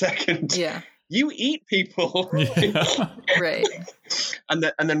 hang on a second, you eat people, right?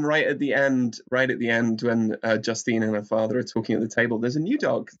 And then right at the end, when Justine and her father are talking at the table, there's a new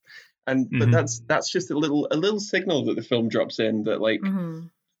dog, but that's just a little signal that the film drops in that like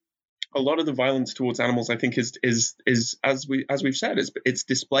a lot of the violence towards animals, I think, is as we've said, it's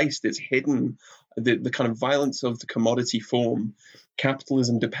displaced, it's hidden. The kind of violence of the commodity form,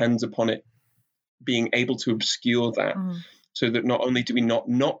 capitalism depends upon it being able to obscure that. So that not only do we not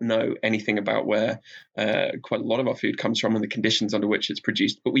know anything about where quite a lot of our food comes from and the conditions under which it's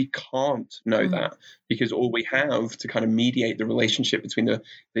produced, but we can't know that, because all we have to kind of mediate the relationship between the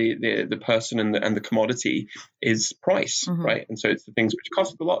person and the commodity is price, right? And so it's the things which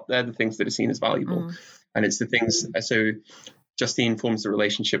cost a lot, they're the things that are seen as valuable. And it's the things, so Justine forms the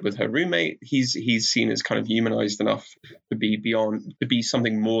relationship with her roommate. He's seen as kind of humanized enough to be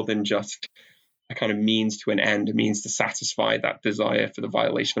something more than just a kind of means to an end, a means to satisfy that desire for the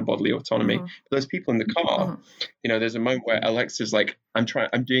violation of bodily autonomy. But those people in the car, you know, there's a moment where Alexa's like, I'm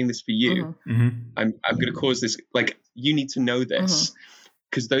doing this for you. I'm going to cause this, like, you need to know this,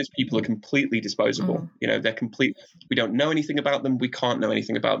 because those people are completely disposable. You know, we don't know anything about them. We can't know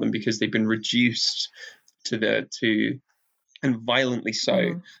anything about them because they've been reduced and violently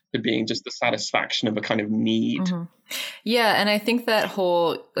so, to being just the satisfaction of a kind of need. Yeah, and I think that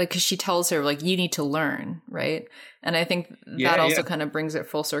whole, like, because she tells her, like, you need to learn, right? And I think that also kind of brings it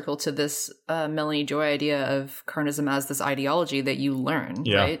full circle to this Melanie Joy idea of carnism as this ideology that you learn,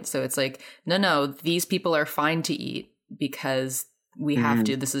 right? So it's like, no, these people are fine to eat because we have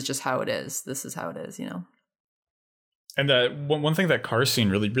to. This is just how it is. This is how it is, you know? And that one thing that car scene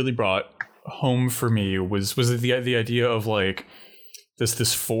really brought home for me was the idea of, like,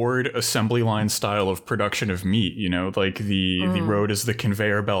 this Ford assembly line style of production of meat, you know, like the road is the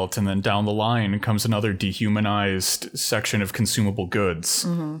conveyor belt, and then down the line comes another dehumanized section of consumable goods.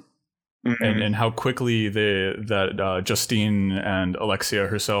 And how quickly Justine and Alexia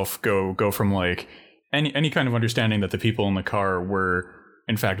herself go from like any kind of understanding that the people in the car were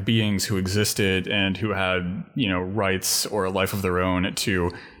in fact beings who existed and who had, you know, rights or a life of their own,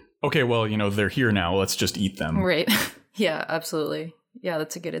 to, okay, well, you know, they're here now, let's just eat them. Right. Yeah, absolutely. Yeah,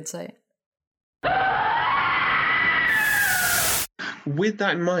 that's a good insight. With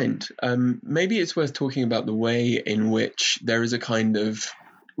that in mind, maybe it's worth talking about the way in which there is a kind of,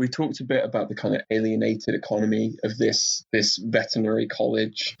 we talked a bit about the kind of alienated economy of this veterinary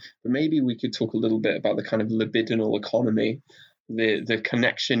college, but maybe we could talk a little bit about the kind of libidinal economy, the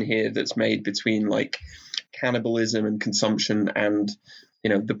connection here that's made between like cannibalism and consumption and, you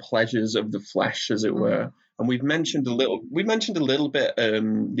know, the pleasures of the flesh, as it were. And we mentioned a little bit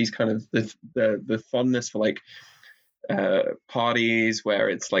these kind of the fondness for like parties where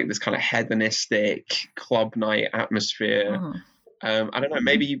it's like this kind of hedonistic club night atmosphere. I don't know,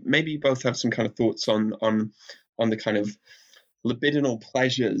 maybe you both have some kind of thoughts on the kind of libidinal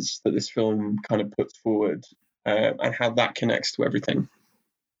pleasures that this film kind of puts forward, and how that connects to everything.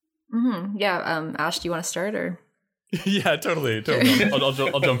 Yeah. Ash, do you want to start, or? Yeah, totally.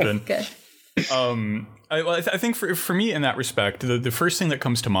 I'll jump in. Okay. I think for me in that respect, the first thing that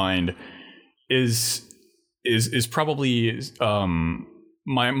comes to mind is probably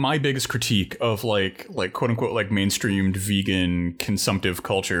my biggest critique of like quote unquote like mainstreamed vegan consumptive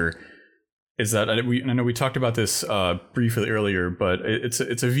culture is that I know we talked about this briefly earlier, but it's a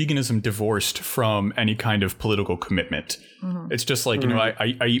veganism divorced from any kind of political commitment. It's just like, you know,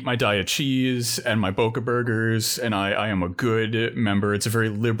 I eat my diet cheese and my Boca burgers, and I am a good member. It's a very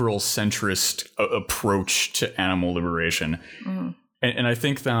liberal centrist approach to animal liberation. And I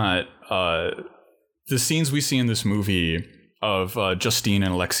think that the scenes we see in this movie of Justine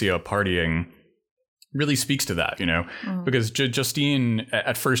and Alexia partying really speaks to that, you know, because Justine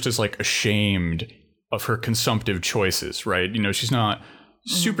at first is like ashamed of her consumptive choices, right? You know, she's not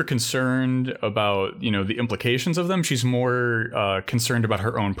super concerned about, you know, the implications of them. She's more concerned about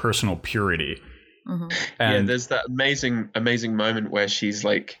her own personal purity. And there's that amazing moment where she's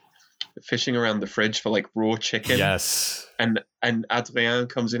like fishing around the fridge for like raw chicken. Yes. And Adrien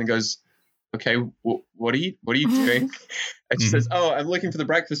comes in and goes, okay, what are you doing? And she says, oh, I'm looking for the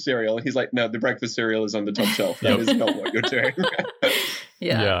breakfast cereal. And he's like, no, the breakfast cereal is on the top shelf. That is not what you're doing.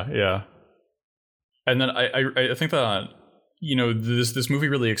 Yeah. And then I think that, you know, this movie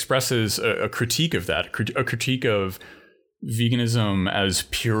really expresses a critique of that, a critique of veganism as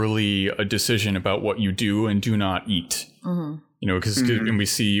purely a decision about what you do and do not eat. You know, because and we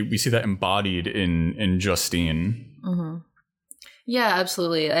see that embodied in Justine. Yeah,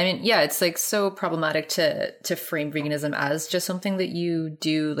 absolutely. I mean, yeah, it's like so problematic to frame veganism as just something that you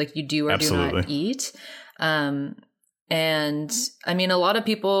do, like you do or do not eat. And I mean, a lot of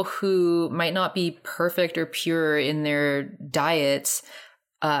people who might not be perfect or pure in their diets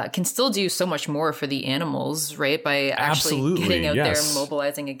can still do so much more for the animals, right? By actually getting out there,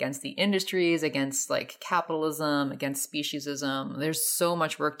 mobilizing against the industries, against like capitalism, against speciesism. There's so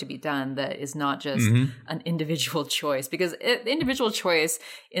much work to be done that is not just an individual choice, because the individual choice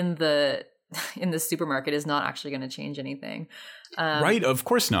in the supermarket is not actually going to change anything. Right. Of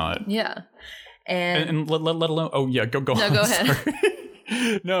course not. Yeah. And let alone, oh yeah, go no, on. Go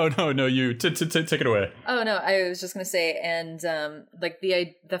ahead. No, you take it away. Oh no, I was just gonna say, and like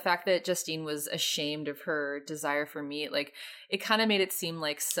the fact that Justine was ashamed of her desire for meat, like it kind of made it seem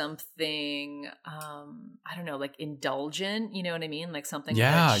like something, I don't know, like indulgent. You know what I mean? Like something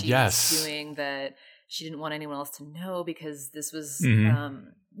that she was doing that she didn't want anyone else to know, because this was,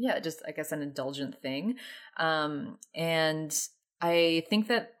 just I guess an indulgent thing, and I think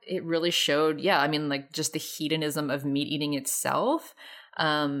that it really showed, I mean, like just the hedonism of meat eating itself.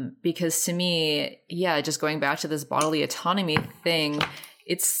 Because to me, just going back to this bodily autonomy thing,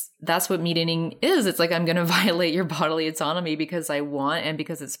 that's what meat eating is. It's like, I'm going to violate your bodily autonomy because I want, and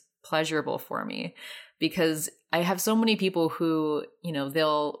because it's pleasurable for me. Because I have so many people who, you know,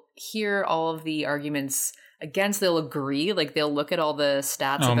 they'll hear all of the arguments against, they'll agree, like they'll look at all the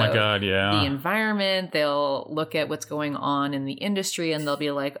stats about the environment, they'll look at what's going on in the industry, and they'll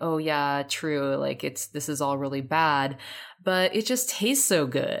be like, oh yeah, true, like this is all really bad, but it just tastes so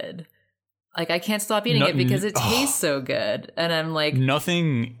good. Like I can't stop eating it because it tastes so good. And I'm like,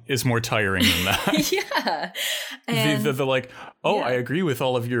 nothing is more tiring than that. Yeah. And they're like, I agree with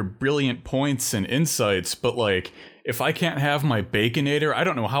all of your brilliant points and insights, but like, if I can't have my Baconator, I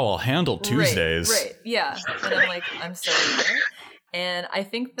don't know how I'll handle Tuesdays. Right. Yeah. And I'm like, I'm sorry. And I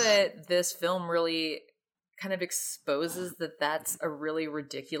think that this film really kind of exposes that that's a really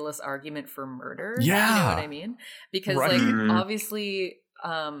ridiculous argument for murder. Yeah. You know what I mean? Because Right. like obviously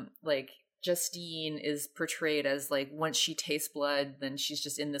like Justine is portrayed as like once she tastes blood, then she's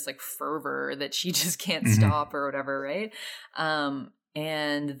just in this like fervor that she just can't stop or whatever, right?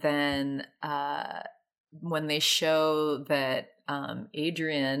 And then when they show that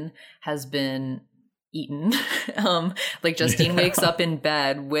Adrian has been eaten, like Justine wakes up in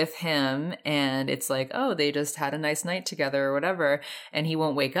bed with him and it's like, oh, they just had a nice night together or whatever, and he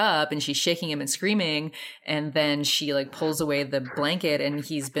won't wake up and she's shaking him and screaming, and then she like pulls away the blanket and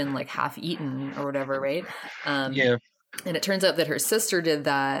he's been like half eaten or whatever, right? Yeah. And it turns out that her sister did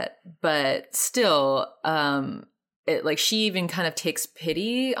that, but still it, like she even kind of takes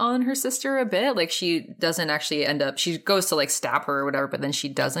pity on her sister a bit. Like she doesn't actually end up, she goes to like stab her or whatever, but then she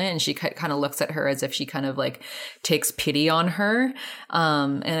doesn't. And she kind of looks at her as if she kind of like takes pity on her.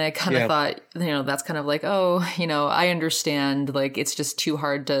 And I kind of thought, you know, that's kind of like, oh, you know, I understand, like it's just too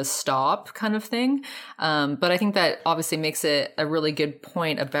hard to stop kind of thing. But I think that obviously makes it a really good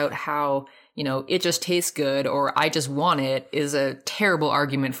point about how, you know, it just tastes good or I just want it is a terrible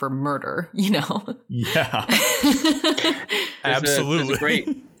argument for murder, you know? Yeah.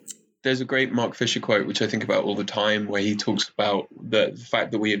 Absolutely. There's a great Mark Fisher quote, which I think about all the time, where he talks about the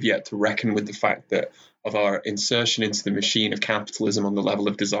fact that we have yet to reckon with the fact that of our insertion into the machine of capitalism on the level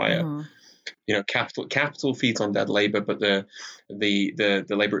of desire. You know, capital feeds on dead labor, but the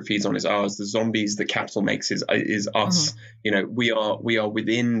labor it feeds on is ours. The zombies that capital makes is us. You know, we are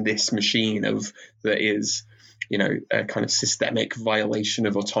within this machine that is, you know, a kind of systemic violation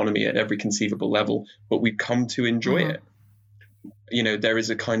of autonomy at every conceivable level, but we've come to enjoy it. You know, there is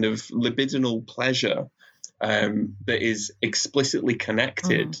a kind of libidinal pleasure that is explicitly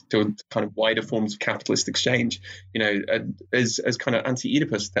connected to kind of wider forms of capitalist exchange. You know, as kind of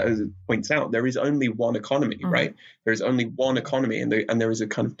anti-Oedipus points out, there is only one economy, right? There is only one economy, and there is a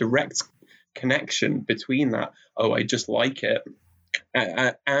kind of direct connection between that. Oh, I just like it,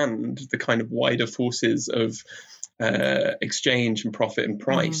 and the kind of wider forces of exchange and profit and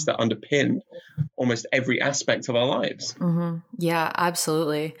price that underpin almost every aspect of our lives. Yeah,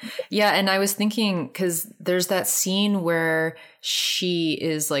 absolutely. Yeah, and I was thinking, because there's that scene where she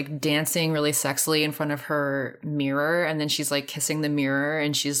is like dancing really sexily in front of her mirror, and then she's like kissing the mirror,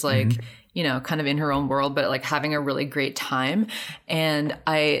 and she's like, you know, kind of in her own world, but like having a really great time. And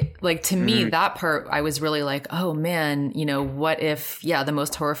I like, to me, that part, I was really like, oh man, you know, what if, the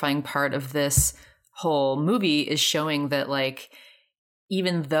most horrifying part of this whole movie is showing that like,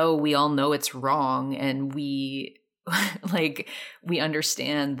 even though we all know it's wrong and we like, we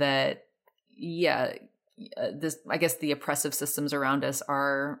understand that, this, I guess the oppressive systems around us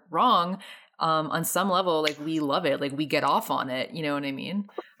are wrong. On some level, like we love it, like we get off on it, you know what I mean?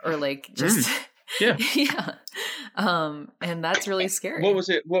 Or like just and that's really scary. What was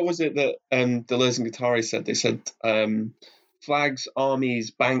it that Deleuze and Guattari said? They said flags,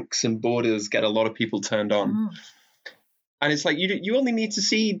 armies, banks, and borders get a lot of people turned on. And it's like you only need to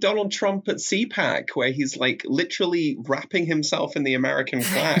see Donald Trump at CPAC, where he's like literally wrapping himself in the American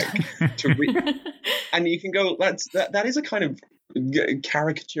flag and you can go, that is a kind of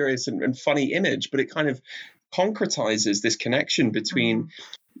caricaturous and funny image, but it kind of concretizes this connection between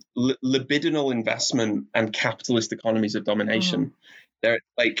libidinal investment and capitalist economies of domination. There,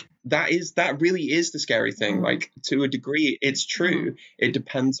 like that really is the scary thing. Like to a degree, it's true. It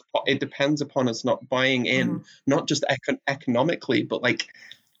depends upon us not buying in, not just economically, but like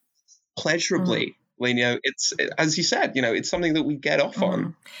pleasurably. You know, it's as you said, you know, it's something that we get off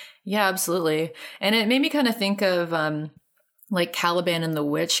on. Yeah, absolutely. And it made me kind of think of like Caliban and the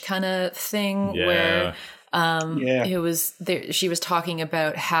Witch kind of thing, where it was there, she was talking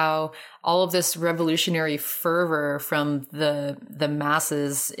about how all of this revolutionary fervor from the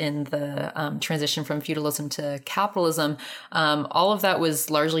masses in the transition from feudalism to capitalism, all of that was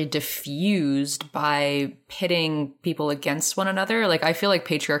largely diffused by pitting people against one another. Like I feel like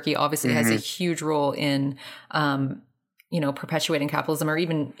patriarchy obviously has a huge role in you know, perpetuating capitalism, or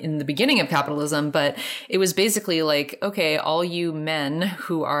even in the beginning of capitalism. But it was basically like, okay, all you men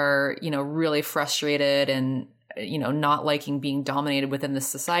who are, you know, really frustrated and, you know, not liking being dominated within this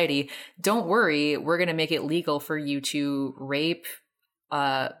society, don't worry, we're going to make it legal for you to rape,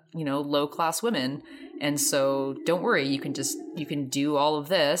 you know, low-class women. And so don't worry, you can do all of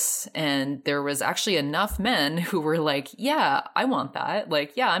this. And there was actually enough men who were like, yeah, I want that.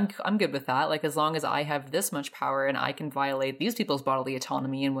 Like, yeah, I'm good with that. Like, as long as I have this much power and I can violate these people's bodily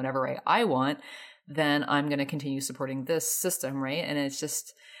autonomy in whatever way I want, then I'm going to continue supporting this system. Right. And it's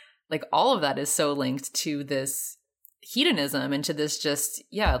just like, all of that is so linked to this hedonism, into this just,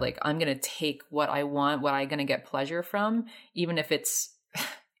 yeah, like I'm going to take what I want, what I'm going to get pleasure from, even if it's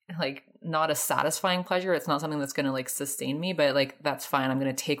like not a satisfying pleasure. It's not something that's going to like sustain me, but like, that's fine. I'm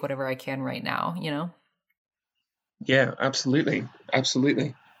going to take whatever I can right now, you know? Yeah, absolutely.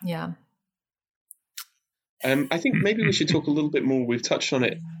 Absolutely. Yeah. I think maybe we should talk a little bit more. We've touched on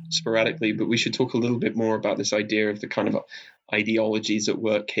it sporadically, but we should talk a little bit more about this idea of the kind of ideologies at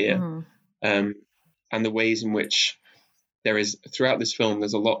work here, and the ways in which there is, throughout this film,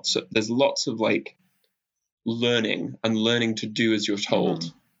 there's lots of like learning to do as you're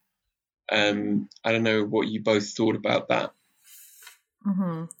told. I don't know what you both thought about that.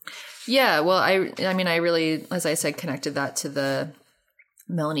 Yeah, well, I mean, I really, as I said, connected that to the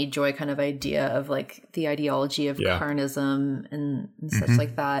Melanie Joy kind of idea of like the ideology of carnism and such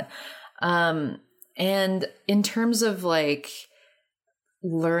like that. And in terms of like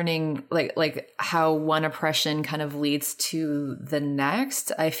learning, like how one oppression kind of leads to the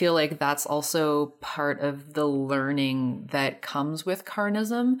next, I feel like that's also part of the learning that comes with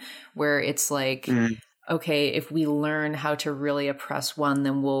carnism, where it's like, okay, if we learn how to really oppress one,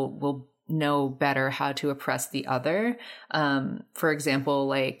 then we'll know better how to oppress the other. For example,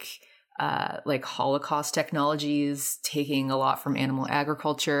 like Holocaust technologies taking a lot from animal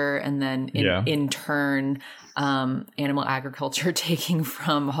agriculture, and then in turn, animal agriculture taking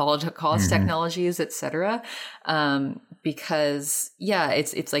from Holocaust technologies, etc. Because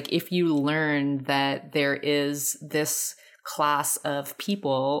it's like, if you learn that there is this class of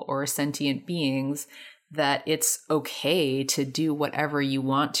people or sentient beings, that it's okay to do whatever you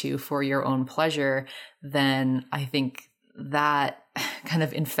want to for your own pleasure, then I think that kind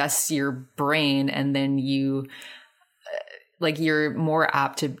of infests your brain, and then you you're more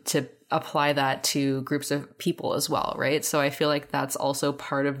apt to apply that to groups of people as well, right? So I feel like that's also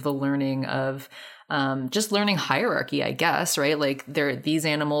part of the learning of just learning hierarchy, I guess, right? Like these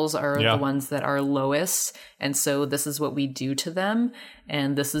animals are the ones that are lowest, and so this is what we do to them,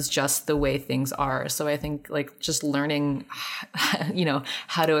 and this is just the way things are. So I think like just learning,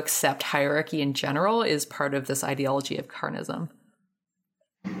 how to accept hierarchy in general is part of this ideology of carnism.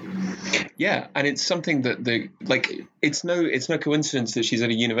 Yeah, and it's something that it's no coincidence that she's at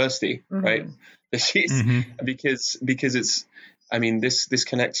a university, right? That she's because it's. I mean, this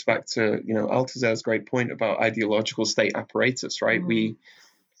connects back to, Altazar's great point about ideological state apparatus, right?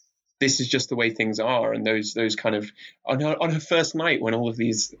 This is just the way things are, and those kind of on her first night, when all of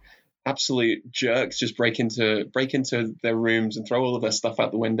these absolute jerks just break into their rooms and throw all of their stuff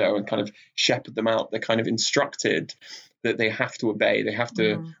out the window and kind of shepherd them out, they're kind of instructed that they have to obey. They have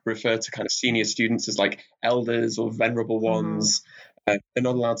to refer to kind of senior students as like elders or venerable ones. They're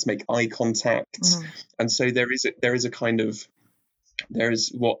not allowed to make eye contact, and so there is a kind of, there is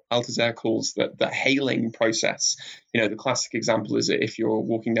what Altazar calls the hailing process. The classic example is that if you're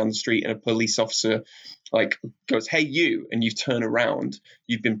walking down the street and a police officer like goes, "Hey, you," and you turn around,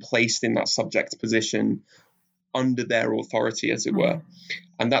 you've been placed in that subject position under their authority, as it were.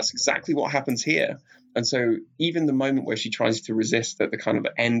 And that's exactly what happens here. And so even the moment where she tries to resist at the kind of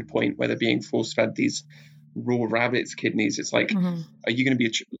end point where they're being force-fed these raw rabbit's kidneys, it's like, are you going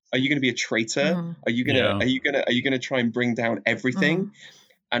to be a traitor? Are you going to try and bring down everything?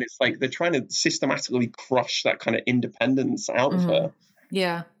 And it's like they're trying to systematically crush that kind of independence out of her.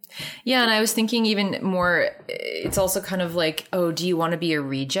 Yeah, and I was thinking even more, it's also kind of like, oh, do you want to be a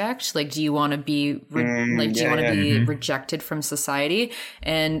reject? Like, do you want to be be rejected from society?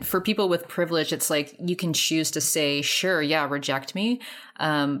 And for people with privilege, it's like you can choose to say, sure, yeah, reject me.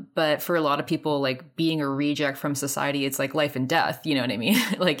 But for a lot of people, like being a reject from society, it's like life and death. You know what I mean?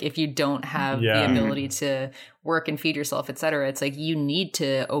 Like if you don't have the ability to work and feed yourself, et cetera, it's like you need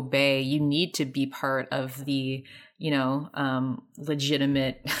to obey. You need to be part of the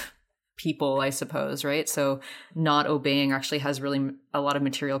legitimate people, I suppose, right? So not obeying actually has really a lot of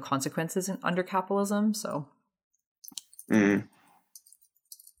material consequences under capitalism. So,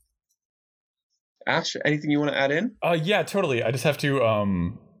 Ash, anything you want to add in? Yeah, totally. I just have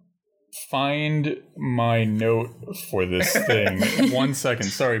to find my note for this thing. 1 second.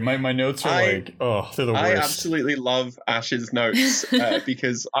 Sorry, my notes are they're the worst. I absolutely love Ash's notes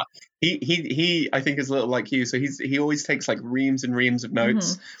because he I think is a little like you. So he always takes like reams and reams of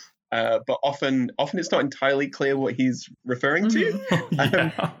notes. But often it's not entirely clear what he's referring to.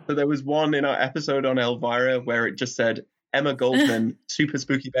 So there was one in our episode on Elvira where it just said Emma Goldman, super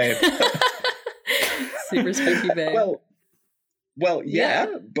spooky babe. Super spooky babe. Well, Well, yeah,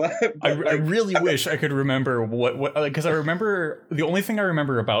 but I really wish I could remember what because I remember the only thing I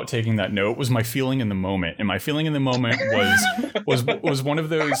remember about taking that note was my feeling in the moment, and my feeling in the moment was one of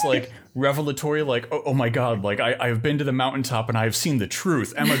those like revelatory, like oh my god, like I have been to the mountaintop and I have seen the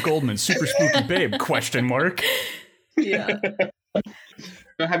truth. Emma Goldman, super spooky babe? ? Yeah.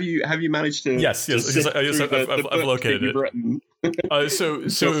 Have you managed to? Yes, I've located it. So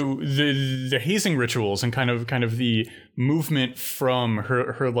the hazing rituals and kind of the movement from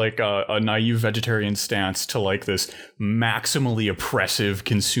her like a naive vegetarian stance to like this maximally oppressive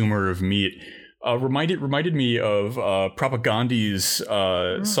consumer of meat reminded me of Propagandi's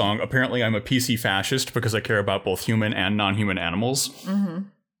song. Apparently, I'm a PC fascist because I care about both human and non-human animals. Mm-hmm.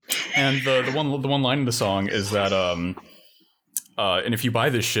 And the one line in the song is that and if you buy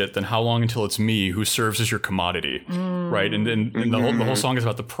this shit, then how long until it's me who serves as your commodity, right? And the whole song is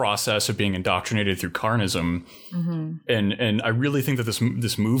about the process of being indoctrinated through carnism, and I really think that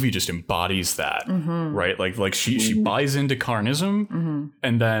this movie just embodies that, right? Like she buys into carnism,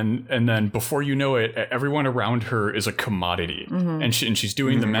 and then before you know it, everyone around her is a commodity, and she's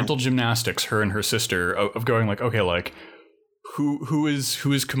doing the mental gymnastics, her and her sister, of going like, okay, like. Who is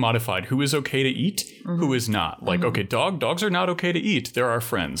commodified? Who is okay to eat? Who is not? Like, okay, dogs are not okay to eat. They're our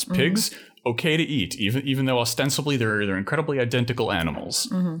friends. Pigs, okay to eat, even though ostensibly they're incredibly identical animals.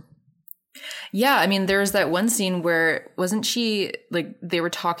 Yeah, I mean, there's that one scene where wasn't she like they were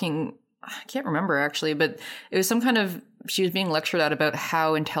talking? I can't remember actually, but it was some kind of she was being lectured at about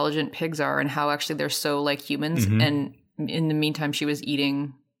how intelligent pigs are and how actually they're so like humans. And in the meantime, she was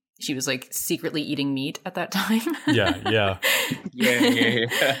like secretly eating meat at that time. Yeah.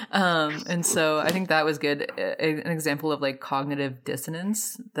 And so I think that was good. An example of like cognitive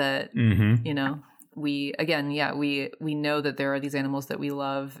dissonance that, you know, we know that there are these animals that we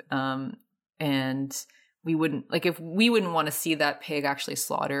love. And we wouldn't want to see that pig actually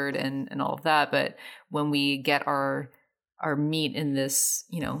slaughtered and all of that. But when we get our meat in this,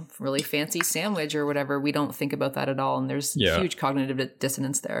 you know, really fancy sandwich or whatever, we don't think about that at all. And there's huge cognitive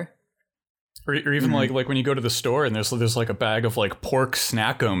dissonance there. Or even like when you go to the store and there's like a bag of like pork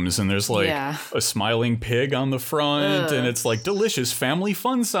snackums and there's like a smiling pig on the front and it's like delicious family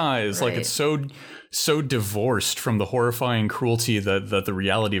fun size. Right. Like it's so divorced from the horrifying cruelty that the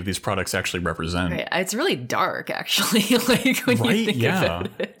reality of these products actually represent. Right. It's really dark, actually. Like when you think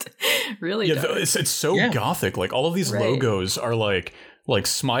about it, really dark. It's so gothic. Like all of these logos are like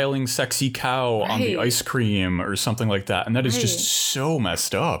smiling sexy cow on the ice cream or something like that, and that is just so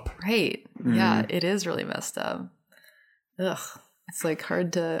messed up. Right. Yeah, it is really messed up. Ugh, it's like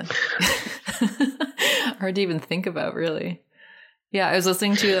hard to even think about, really. Yeah, I was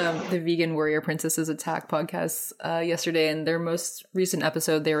listening to the Vegan Warrior Princesses Attack podcast yesterday, and their most recent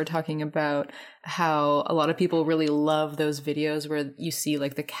episode, they were talking about how a lot of people really love those videos where you see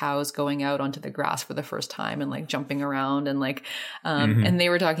like the cows going out onto the grass for the first time and like jumping around and like, and they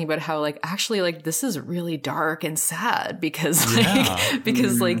were talking about how like actually like this is really dark and sad because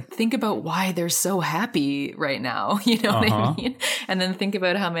like think about why they're so happy right now, you know what I mean? And then think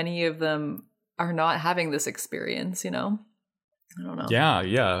about how many of them are not having this experience, you know? I don't know.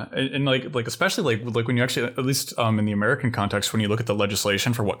 Yeah. And like especially like when you actually, at least in the American context, when you look at the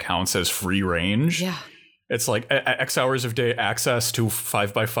legislation for what counts as free range, it's like X hours of day access to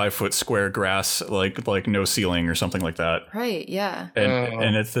 5 by 5 foot square grass, like no ceiling or something like that. Right. Yeah.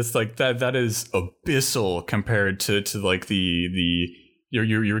 And it's like that is abyssal compared to like the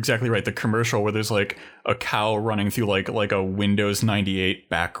you're exactly right. The commercial where there's like a cow running through like a Windows 98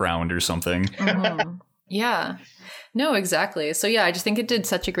 background or something. Yeah. No, exactly. So yeah, I just think it did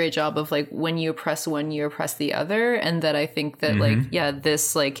such a great job of like when you oppress one, you oppress the other. And that I think that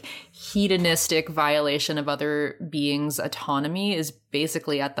this like hedonistic violation of other beings' autonomy is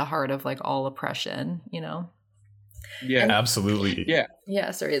basically at the heart of like all oppression, you know? Yeah, absolutely.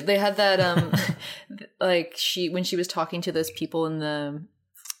 Yeah. Sorry. They had that, like when she was talking to those people in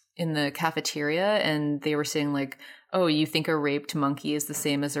the cafeteria and they were saying like, oh, you think a raped monkey is the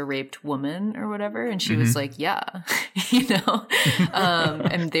same as a raped woman or whatever? And she was like, yeah, you know?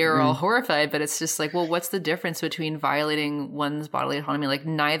 And they were all horrified, but it's just like, well, what's the difference between violating one's bodily autonomy? Like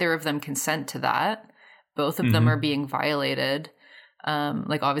neither of them consent to that. Both of them are being violated.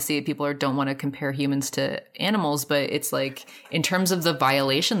 Like obviously people don't want to compare humans to animals, but it's like in terms of the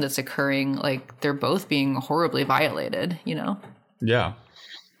violation that's occurring, like they're both being horribly violated, you know? Yeah.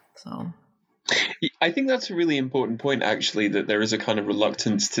 So I think that's a really important point, actually, that there is a kind of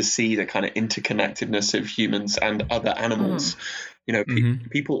reluctance to see the kind of interconnectedness of humans and other animals. You know,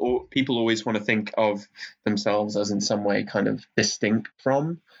 people always want to think of themselves as in some way kind of distinct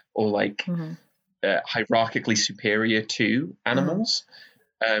from or like hierarchically superior to animals.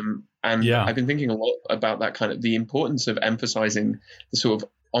 And Yeah. I've been thinking a lot about that kind of the importance of emphasizing the sort of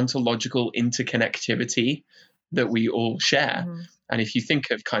ontological interconnectivity that we all share. And if you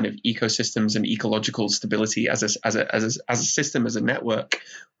think of kind of ecosystems and ecological stability as a system, as a network,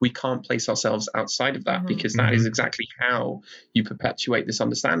 we can't place ourselves outside of that, because that is exactly how you perpetuate this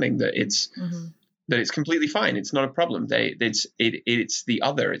understanding that it's that it's completely fine. It's not a problem. It's the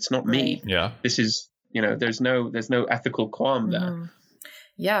other. It's not me. Right. Yeah. This is, there's no ethical qualm there.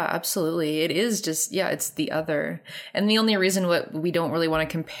 Yeah, absolutely. It is just, it's the other. And the only reason what we don't really want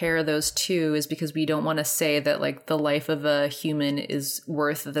to compare those two is because we don't want to say that like the life of a human is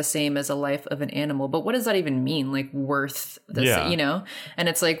worth the same as a life of an animal. But what does that even mean? Like worth the same, And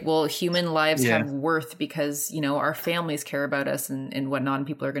it's like, well, human lives have worth because, our families care about us and whatnot, and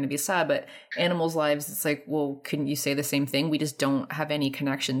people are going to be sad. But animals' lives, it's like, well, couldn't you say the same thing? We just don't have any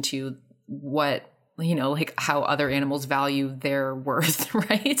connection to what, like how other animals value their worth,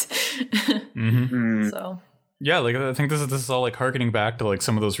 right? So yeah, like I think this is all like harkening back to like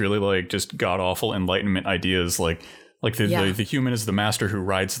some of those really like just god awful Enlightenment ideas, like the human is the master who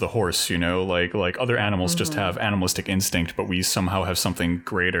rides the horse, like other animals just have animalistic instinct, but we somehow have something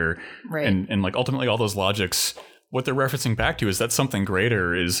greater, right? And like ultimately all those logics, what they're referencing back to is that something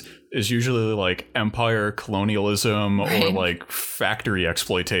greater is usually like empire, colonialism, or like factory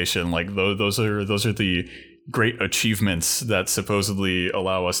exploitation. Like those are the great achievements that supposedly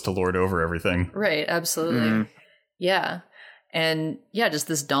allow us to lord over everything. Right. Absolutely. Yeah. And just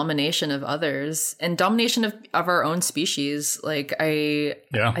this domination of others and domination of our own species. Like I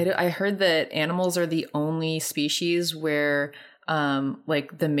heard that animals are the only species where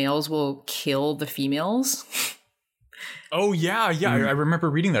like the males will kill the females. Oh, yeah. I remember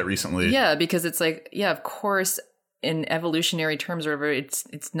reading that recently. Yeah, because it's like, of course, in evolutionary terms or whatever,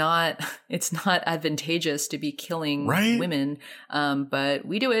 it's not advantageous to be killing women. But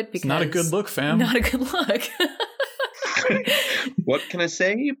we do it because... It's not a good look, fam. Not a good look. What can I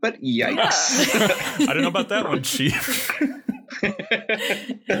say? But yikes. I don't know about that one, Chief.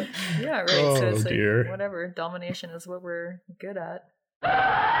 Yeah, right. Oh, so it's dear. like, whatever. Domination is what we're good at.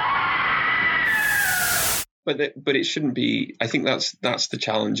 But it shouldn't be. I think that's the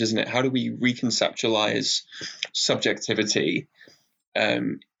challenge, isn't it? How do we reconceptualize subjectivity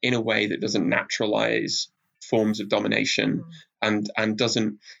in a way that doesn't naturalize forms of domination and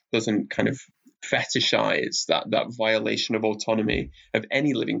doesn't kind of fetishize that violation of autonomy of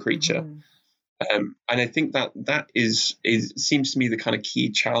any living creature? And I think that is seems to me the kind of key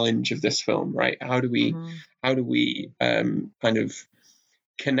challenge of this film, right? How do we kind of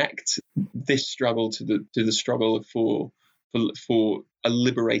connect this struggle to the struggle for a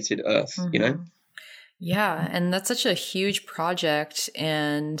liberated Earth, Yeah, and that's such a huge project.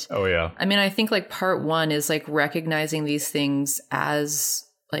 And I mean, I think like part one is like recognizing these things as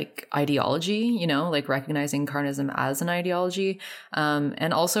like ideology, like recognizing carnism as an ideology,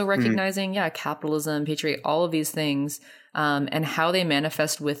 and also recognizing, capitalism, patriarchy, all of these things, and how they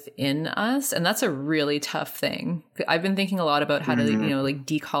manifest within us. And that's a really tough thing. I've been thinking a lot about how to, like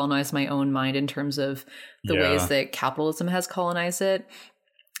decolonize my own mind in terms of the ways that capitalism has colonized it.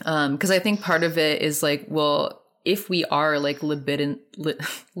 Because I think part of it is like, well, if we are like libidinally,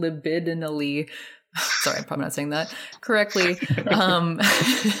 sorry, I'm probably not saying that correctly.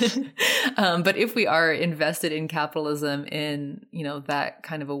 But if we are invested in capitalism in, that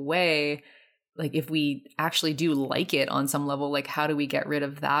kind of a way, like if we actually do like it on some level, like how do we get rid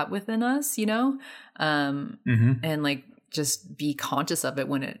of that within us, and like just be conscious of it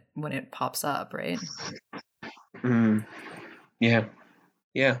when it pops up, right? Yeah.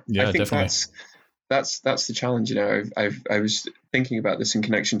 I think definitely. That's the challenge. I was thinking about this in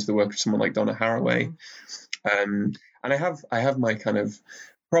connection to the work of someone like Donna Haraway, and I have my kind of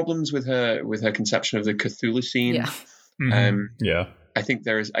problems with her conception of the Cthulhu scene. I think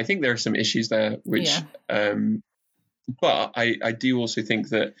there are some issues there, which, but I do also think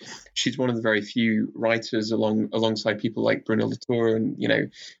that she's one of the very few writers alongside people like Bruno Latour and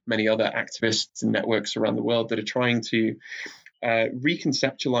many other activists and networks around the world that are trying to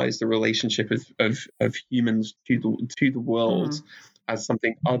reconceptualize the relationship of humans to the world as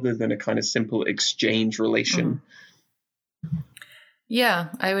something other than a kind of simple exchange relation. Yeah,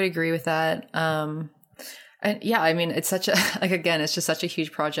 I would agree with that. And I mean, it's such a it's just such a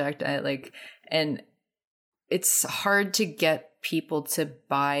huge project. And it's hard to get people to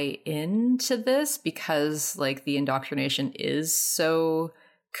buy into this because like the indoctrination is so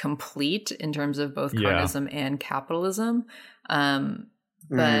complete in terms of both carnism and capitalism.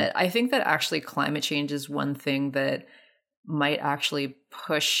 But I think that actually climate change is one thing that might actually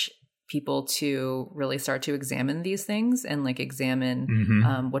push people to really start to examine these things and like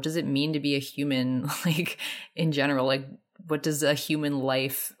examine what does it mean to be a human, like in general, like what does a human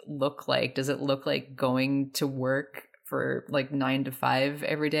life look like? Does it look like going to work for like 9 to 5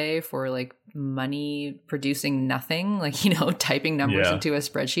 every day for like money, producing nothing, like, you know, typing numbers into a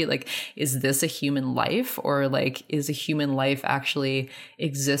spreadsheet? Like, is this a human life, or like is a human life actually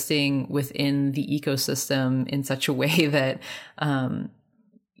existing within the ecosystem in such a way that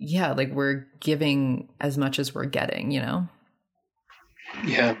like we're giving as much as we're getting, you know?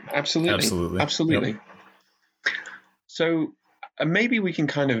 Yeah, absolutely. Yep. So maybe we can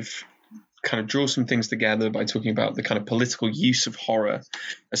kind of draw some things together by talking about the kind of political use of horror,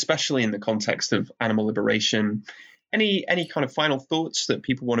 especially in the context of animal liberation. Any kind of final thoughts that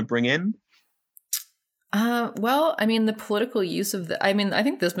people want to bring in? Well, I mean, the political use of I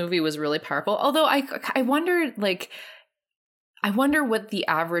think this movie was really powerful. Although I wonder what the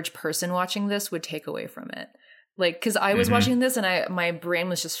average person watching this would take away from it. Like, because I was watching this and my brain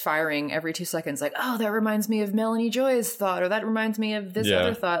was just firing every 2 seconds. Like, oh, that reminds me of Melanie Joy's thought, or that reminds me of this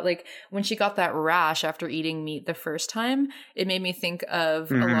other thought. Like when she got that rash after eating meat the first time, it made me think of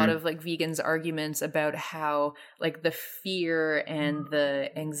a lot of like vegans' arguments about how like the fear and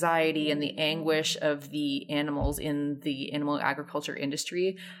the anxiety and the anguish of the animals in the animal agriculture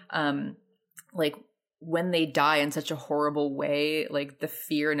industry, like when they die in such a horrible way, like the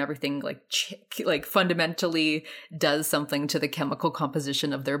fear and everything like fundamentally does something to the chemical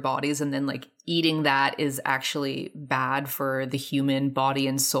composition of their bodies, and then like eating that is actually bad for the human body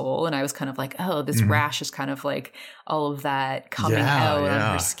and soul. And I was kind of like, oh, this rash is kind of like all of that coming out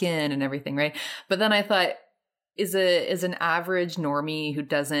on her skin and everything, right? But then I thought, is an average normie who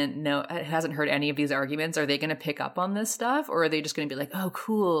hasn't heard any of these arguments, are they going to pick up on this stuff, or are they just going to be like, oh,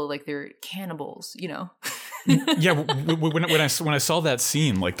 cool, like they're cannibals, you know? When I saw that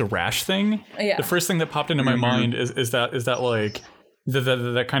scene, like the rash thing, the first thing that popped into my mind is that like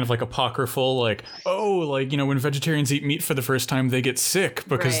that kind of like apocryphal, like, oh, like, you know, when vegetarians eat meat for the first time, they get sick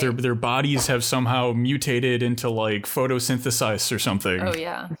because their bodies have somehow mutated into like photosynthesize or something. Oh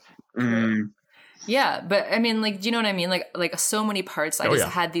yeah. Yeah, but I mean, like, do you know what I mean? Like so many parts, I just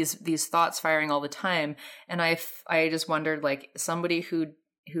had these thoughts firing all the time, and I just wondered, like, somebody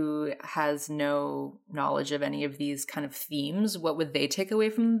who has no knowledge of any of these kind of themes, what would they take away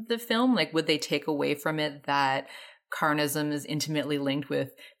from the film? Like, would they take away from it that carnism is intimately linked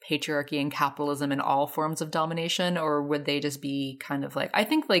with patriarchy and capitalism and all forms of domination, or would they just be kind of like, I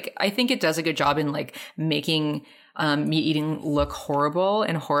think it does a good job in like making meat eating look horrible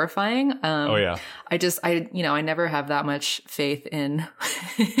and horrifying. I never have that much faith in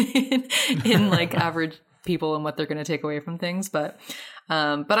in like average people and what they're going to take away from things, but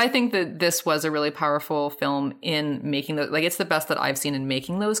I think that this was a really powerful film in making it's the best that I've seen in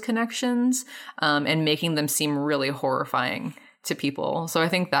making those connections and making them seem really horrifying to people. So I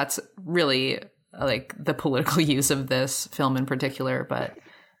think that's really like the political use of this film in particular. But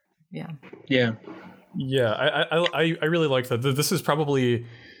I really like that. This is probably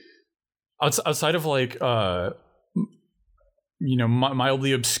outside of like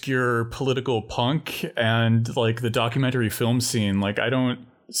mildly obscure political punk and like the documentary film scene, like I don't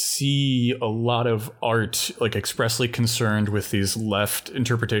see a lot of art like expressly concerned with these left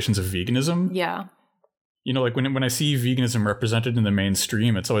interpretations of veganism. Yeah. You know, like when I see veganism represented in the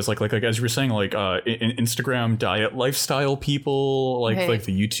mainstream, it's always like as you were saying, like Instagram diet lifestyle people, like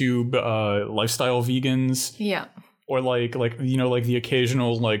the YouTube lifestyle vegans. Yeah. Or like you know, like the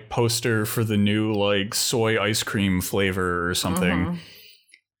occasional like poster for the new like soy ice cream flavor or something.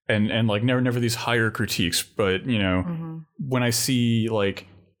 And like never these higher critiques, but you know, when I see like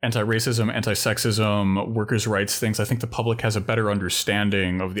anti-racism, anti-sexism, workers' rights things, I think the public has a better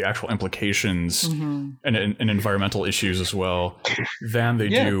understanding of the actual implications and environmental issues as well than they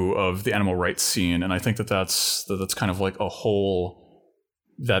do of the animal rights scene. And I think that's kind of like a whole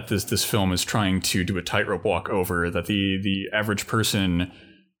that this film is trying to do a tightrope walk over, that the average person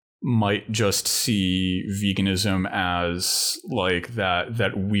might just see veganism as like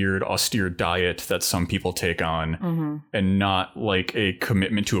that weird austere diet that some people take on, and not like a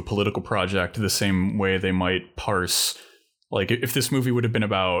commitment to a political project the same way they might parse, like if this movie would have been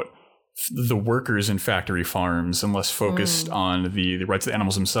about the workers in factory farms and less focused on the rights of the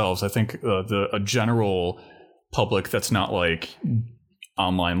animals themselves. I think a general public that's not like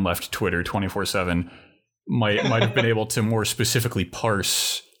online left Twitter 24/7 might have been able to more specifically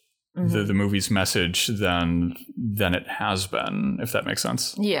parse the movie's message than it has been, if that makes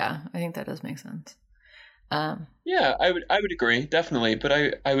sense. Yeah, I think that does make sense. Yeah, I would agree, definitely.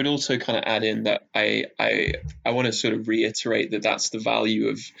 But I would also kind of add in that I want to sort of reiterate that that's the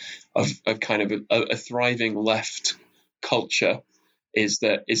value of kind of a thriving left culture is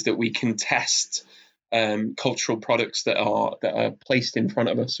that we can test cultural products that are placed in front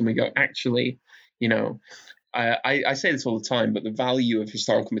of us, and we go, actually, I say this all the time, but the value of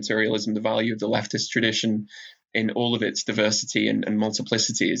historical materialism, the value of the leftist tradition in all of its diversity and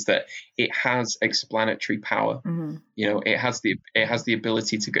multiplicity is that it has explanatory power. Mm-hmm. It has the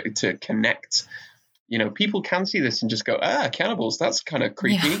ability to connect. People can see this and just go, cannibals, that's kind of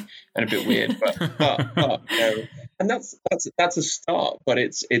creepy and a bit weird, but and that's a start. But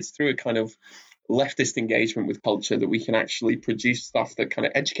it's through a kind of leftist engagement with culture that we can actually produce stuff that kind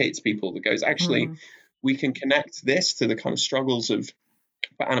of educates people, that goes, actually, we can connect this to the kind of struggles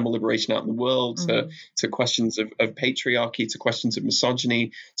for animal liberation out in the world, to questions of patriarchy, to questions of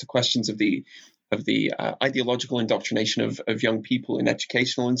misogyny, to questions of the ideological indoctrination of young people in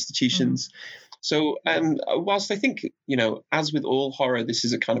educational institutions. So whilst I think, as with all horror, this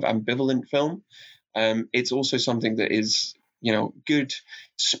is a kind of ambivalent film, it's also something that is, good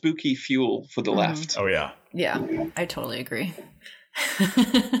spooky fuel for the left. Oh, yeah. Yeah, I totally agree.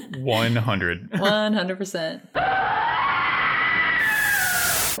 100%.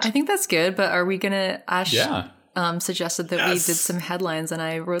 I think that's good, but are we going to, Ash suggested that we did some headlines, and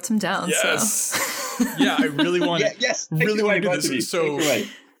I wrote some down. Yes. So. Yeah, I really want really want to do this.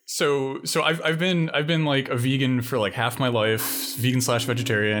 So I've been like a vegan for like half my life,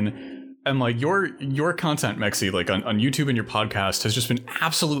 vegan/vegetarian. And like your content, Mexi, like on YouTube and your podcast has just been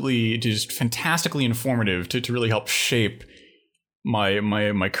absolutely just fantastically informative to really help shape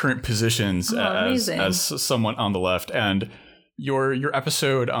my current positions as someone on the left. And your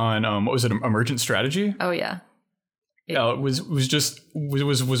episode on what was it, emergent strategy? Oh yeah. Was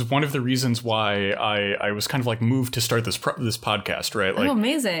one of the reasons why I was kind of like moved to start this podcast, right? Like,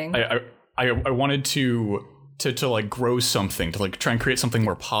 amazing. I wanted to like grow something, to like try and create something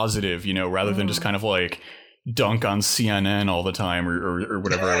more positive, rather than just kind of like dunk on CNN all the time or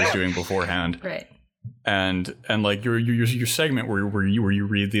whatever I was doing beforehand. Right. And like your segment where you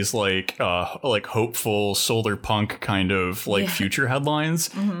read these like hopeful solar punk kind of like future headlines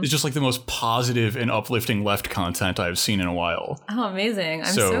is just like the most positive and uplifting left content I've seen in a while. Oh, amazing.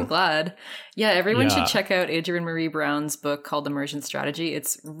 I'm so glad. Yeah, everyone should check out Adrienne Marie Brown's book called Emergent Strategy.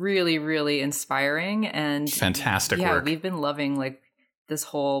 It's really, really inspiring and fantastic work. We've been loving like this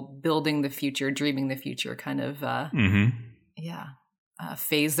whole building the future, dreaming the future kind of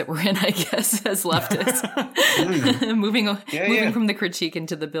phase that we're in, I guess, as leftists. moving from the critique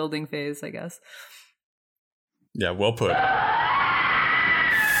into the building phase, I guess. Yeah, well put.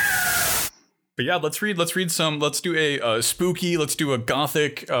 But yeah, let's read some. Let's do a spooky. Let's do a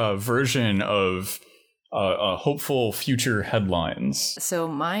gothic version of hopeful future headlines. So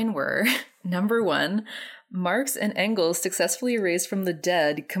mine were number 1. Marx and Engels successfully erased from the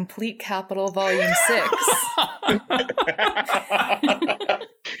dead Complete Capital Volume 6.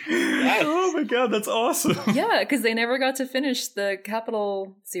 Oh my god, that's awesome. Yeah, because they never got to finish the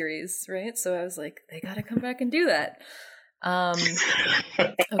Capital series, right? So I was like, they got to come back and do that.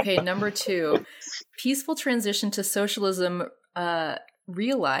 Okay, number 2. Peaceful transition to socialism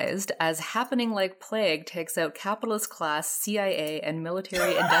realized as happening like plague takes out capitalist class, CIA, and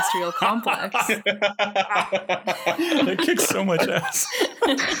military industrial complex. That kicks so much ass.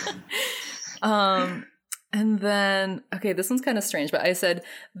 And then, okay, this one's kind of strange, but I said,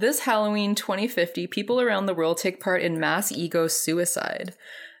 this Halloween 2050, people around the world take part in mass ego suicide.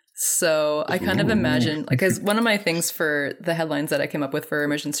 So I kind of imagine, because one of my things for the headlines that I came up with for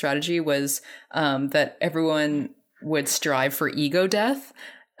Emergent Strategy was that everyone would strive for ego death,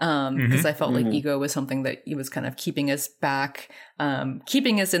 because I felt like ego was something that was kind of keeping us back,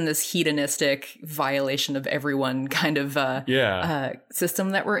 keeping us in this hedonistic violation of everyone kind of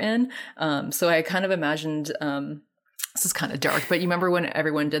system that we're in. So I kind of imagined, this is kind of dark, but you remember when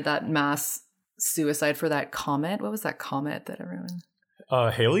everyone did that mass suicide for that comet? What was that comet that everyone...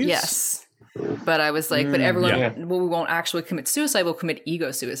 Halley's? Yes. But I was like, but everyone, well, we won't actually commit suicide. We'll commit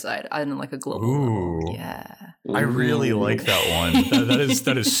ego suicide on like a global level. Yeah. I really like that one.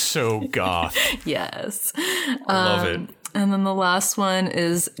 that is so goth. Yes. I love it. And then the last one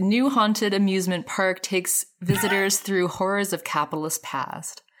is new haunted amusement park takes visitors through horrors of capitalist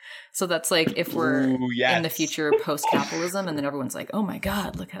past. So that's like if we're in the future post-capitalism, and then everyone's like, oh my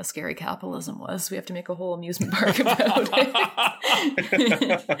God, look how scary capitalism was. We have to make a whole amusement park about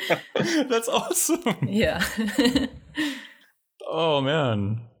it. That's awesome. Yeah. Oh,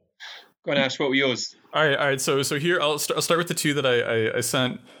 man. Go on, Ash, what were yours? All right. So here, I'll start with the two that I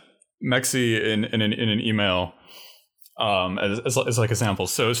sent Mexi in an email as like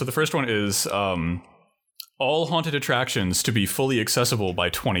examples. So the first one is... all haunted attractions to be fully accessible by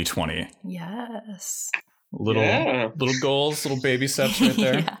 2020. Yes. Little goals, little baby steps right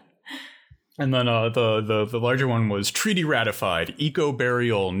there. Yeah. And then the larger one was treaty ratified, eco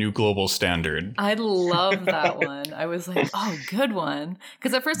burial, new global standard. I love that one. I was like, oh, good one.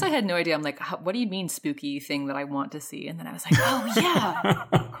 Because at first I had no idea. I'm like, what do you mean spooky thing that I want to see? And then I was like, oh, yeah,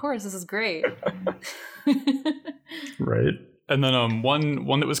 of course, this is great. Right. And then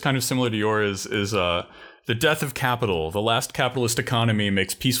one that was kind of similar to yours is the death of capital. The last capitalist economy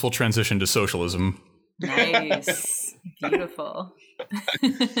makes peaceful transition to socialism. Nice. Beautiful.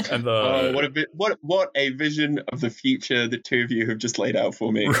 And what a vision of the future the two of you have just laid out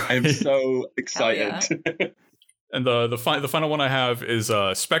for me. Right. I'm so excited. Yeah. And the final one I have is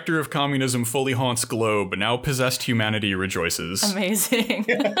Spectre of Communism fully haunts globe, now possessed humanity rejoices. Amazing.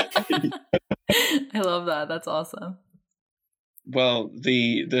 I love that. That's awesome. Well,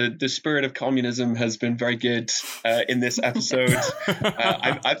 the spirit of communism has been very good in this episode.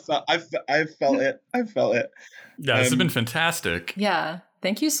 I've felt it. Yeah, this has been fantastic. Yeah.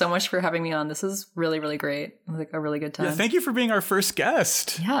 Thank you so much for having me on. This is really, really great. It was like a really good time. Yeah, thank you for being our first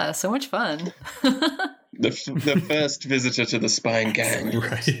guest. Yeah, so much fun. the first visitor to the Spine Gang.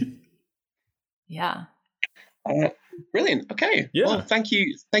 Right. Yeah. Brilliant. Okay. Yeah. Well, thank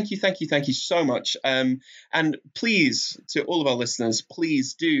you so much. And please, to all of our listeners,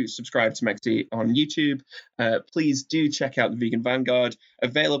 please do subscribe to Mexi on YouTube. Please do check out the Vegan Vanguard,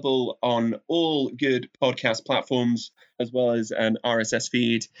 available on all good podcast platforms, as well as an RSS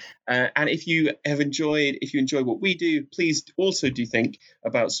feed. And if you enjoy what we do, please also do think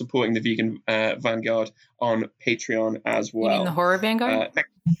about supporting the Vegan Vanguard on Patreon as well. You mean the Horror Vanguard?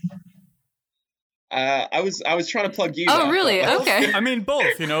 I was trying to plug you. Oh, really? Okay. I mean,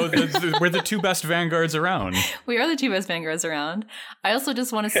 both. You know, we're the two best vanguards around. We are the two best vanguards around. I also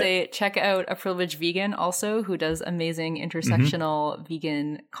just want to say, check out A Privileged Vegan, also, who does amazing intersectional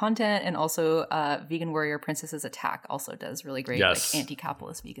vegan content, and also Vegan Warrior Princess's Attack also does really great like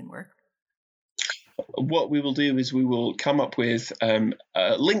anti-capitalist vegan work. What we will do is we will come up with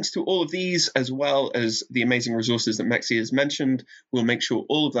links to all of these, as well as the amazing resources that Mexi has mentioned. We'll make sure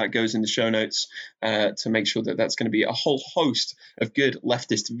all of that goes in the show notes to make sure that that's going to be a whole host of good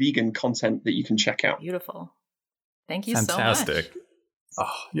leftist vegan content that you can check out. Beautiful. Thank you Fantastic. so much.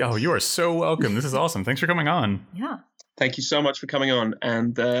 Oh, yo, you are so welcome. This is awesome. Thanks for coming on. Yeah. Thank you so much for coming on.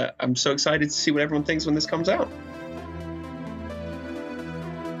 And I'm so excited to see what everyone thinks when this comes out.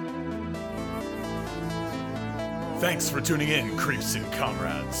 Thanks for tuning in, creeps and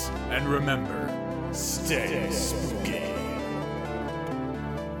comrades. And remember, stay spooky.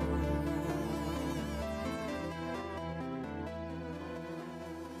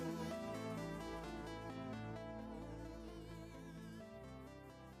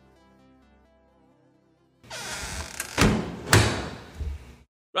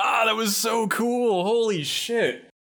 Ah, that was so cool. Holy shit.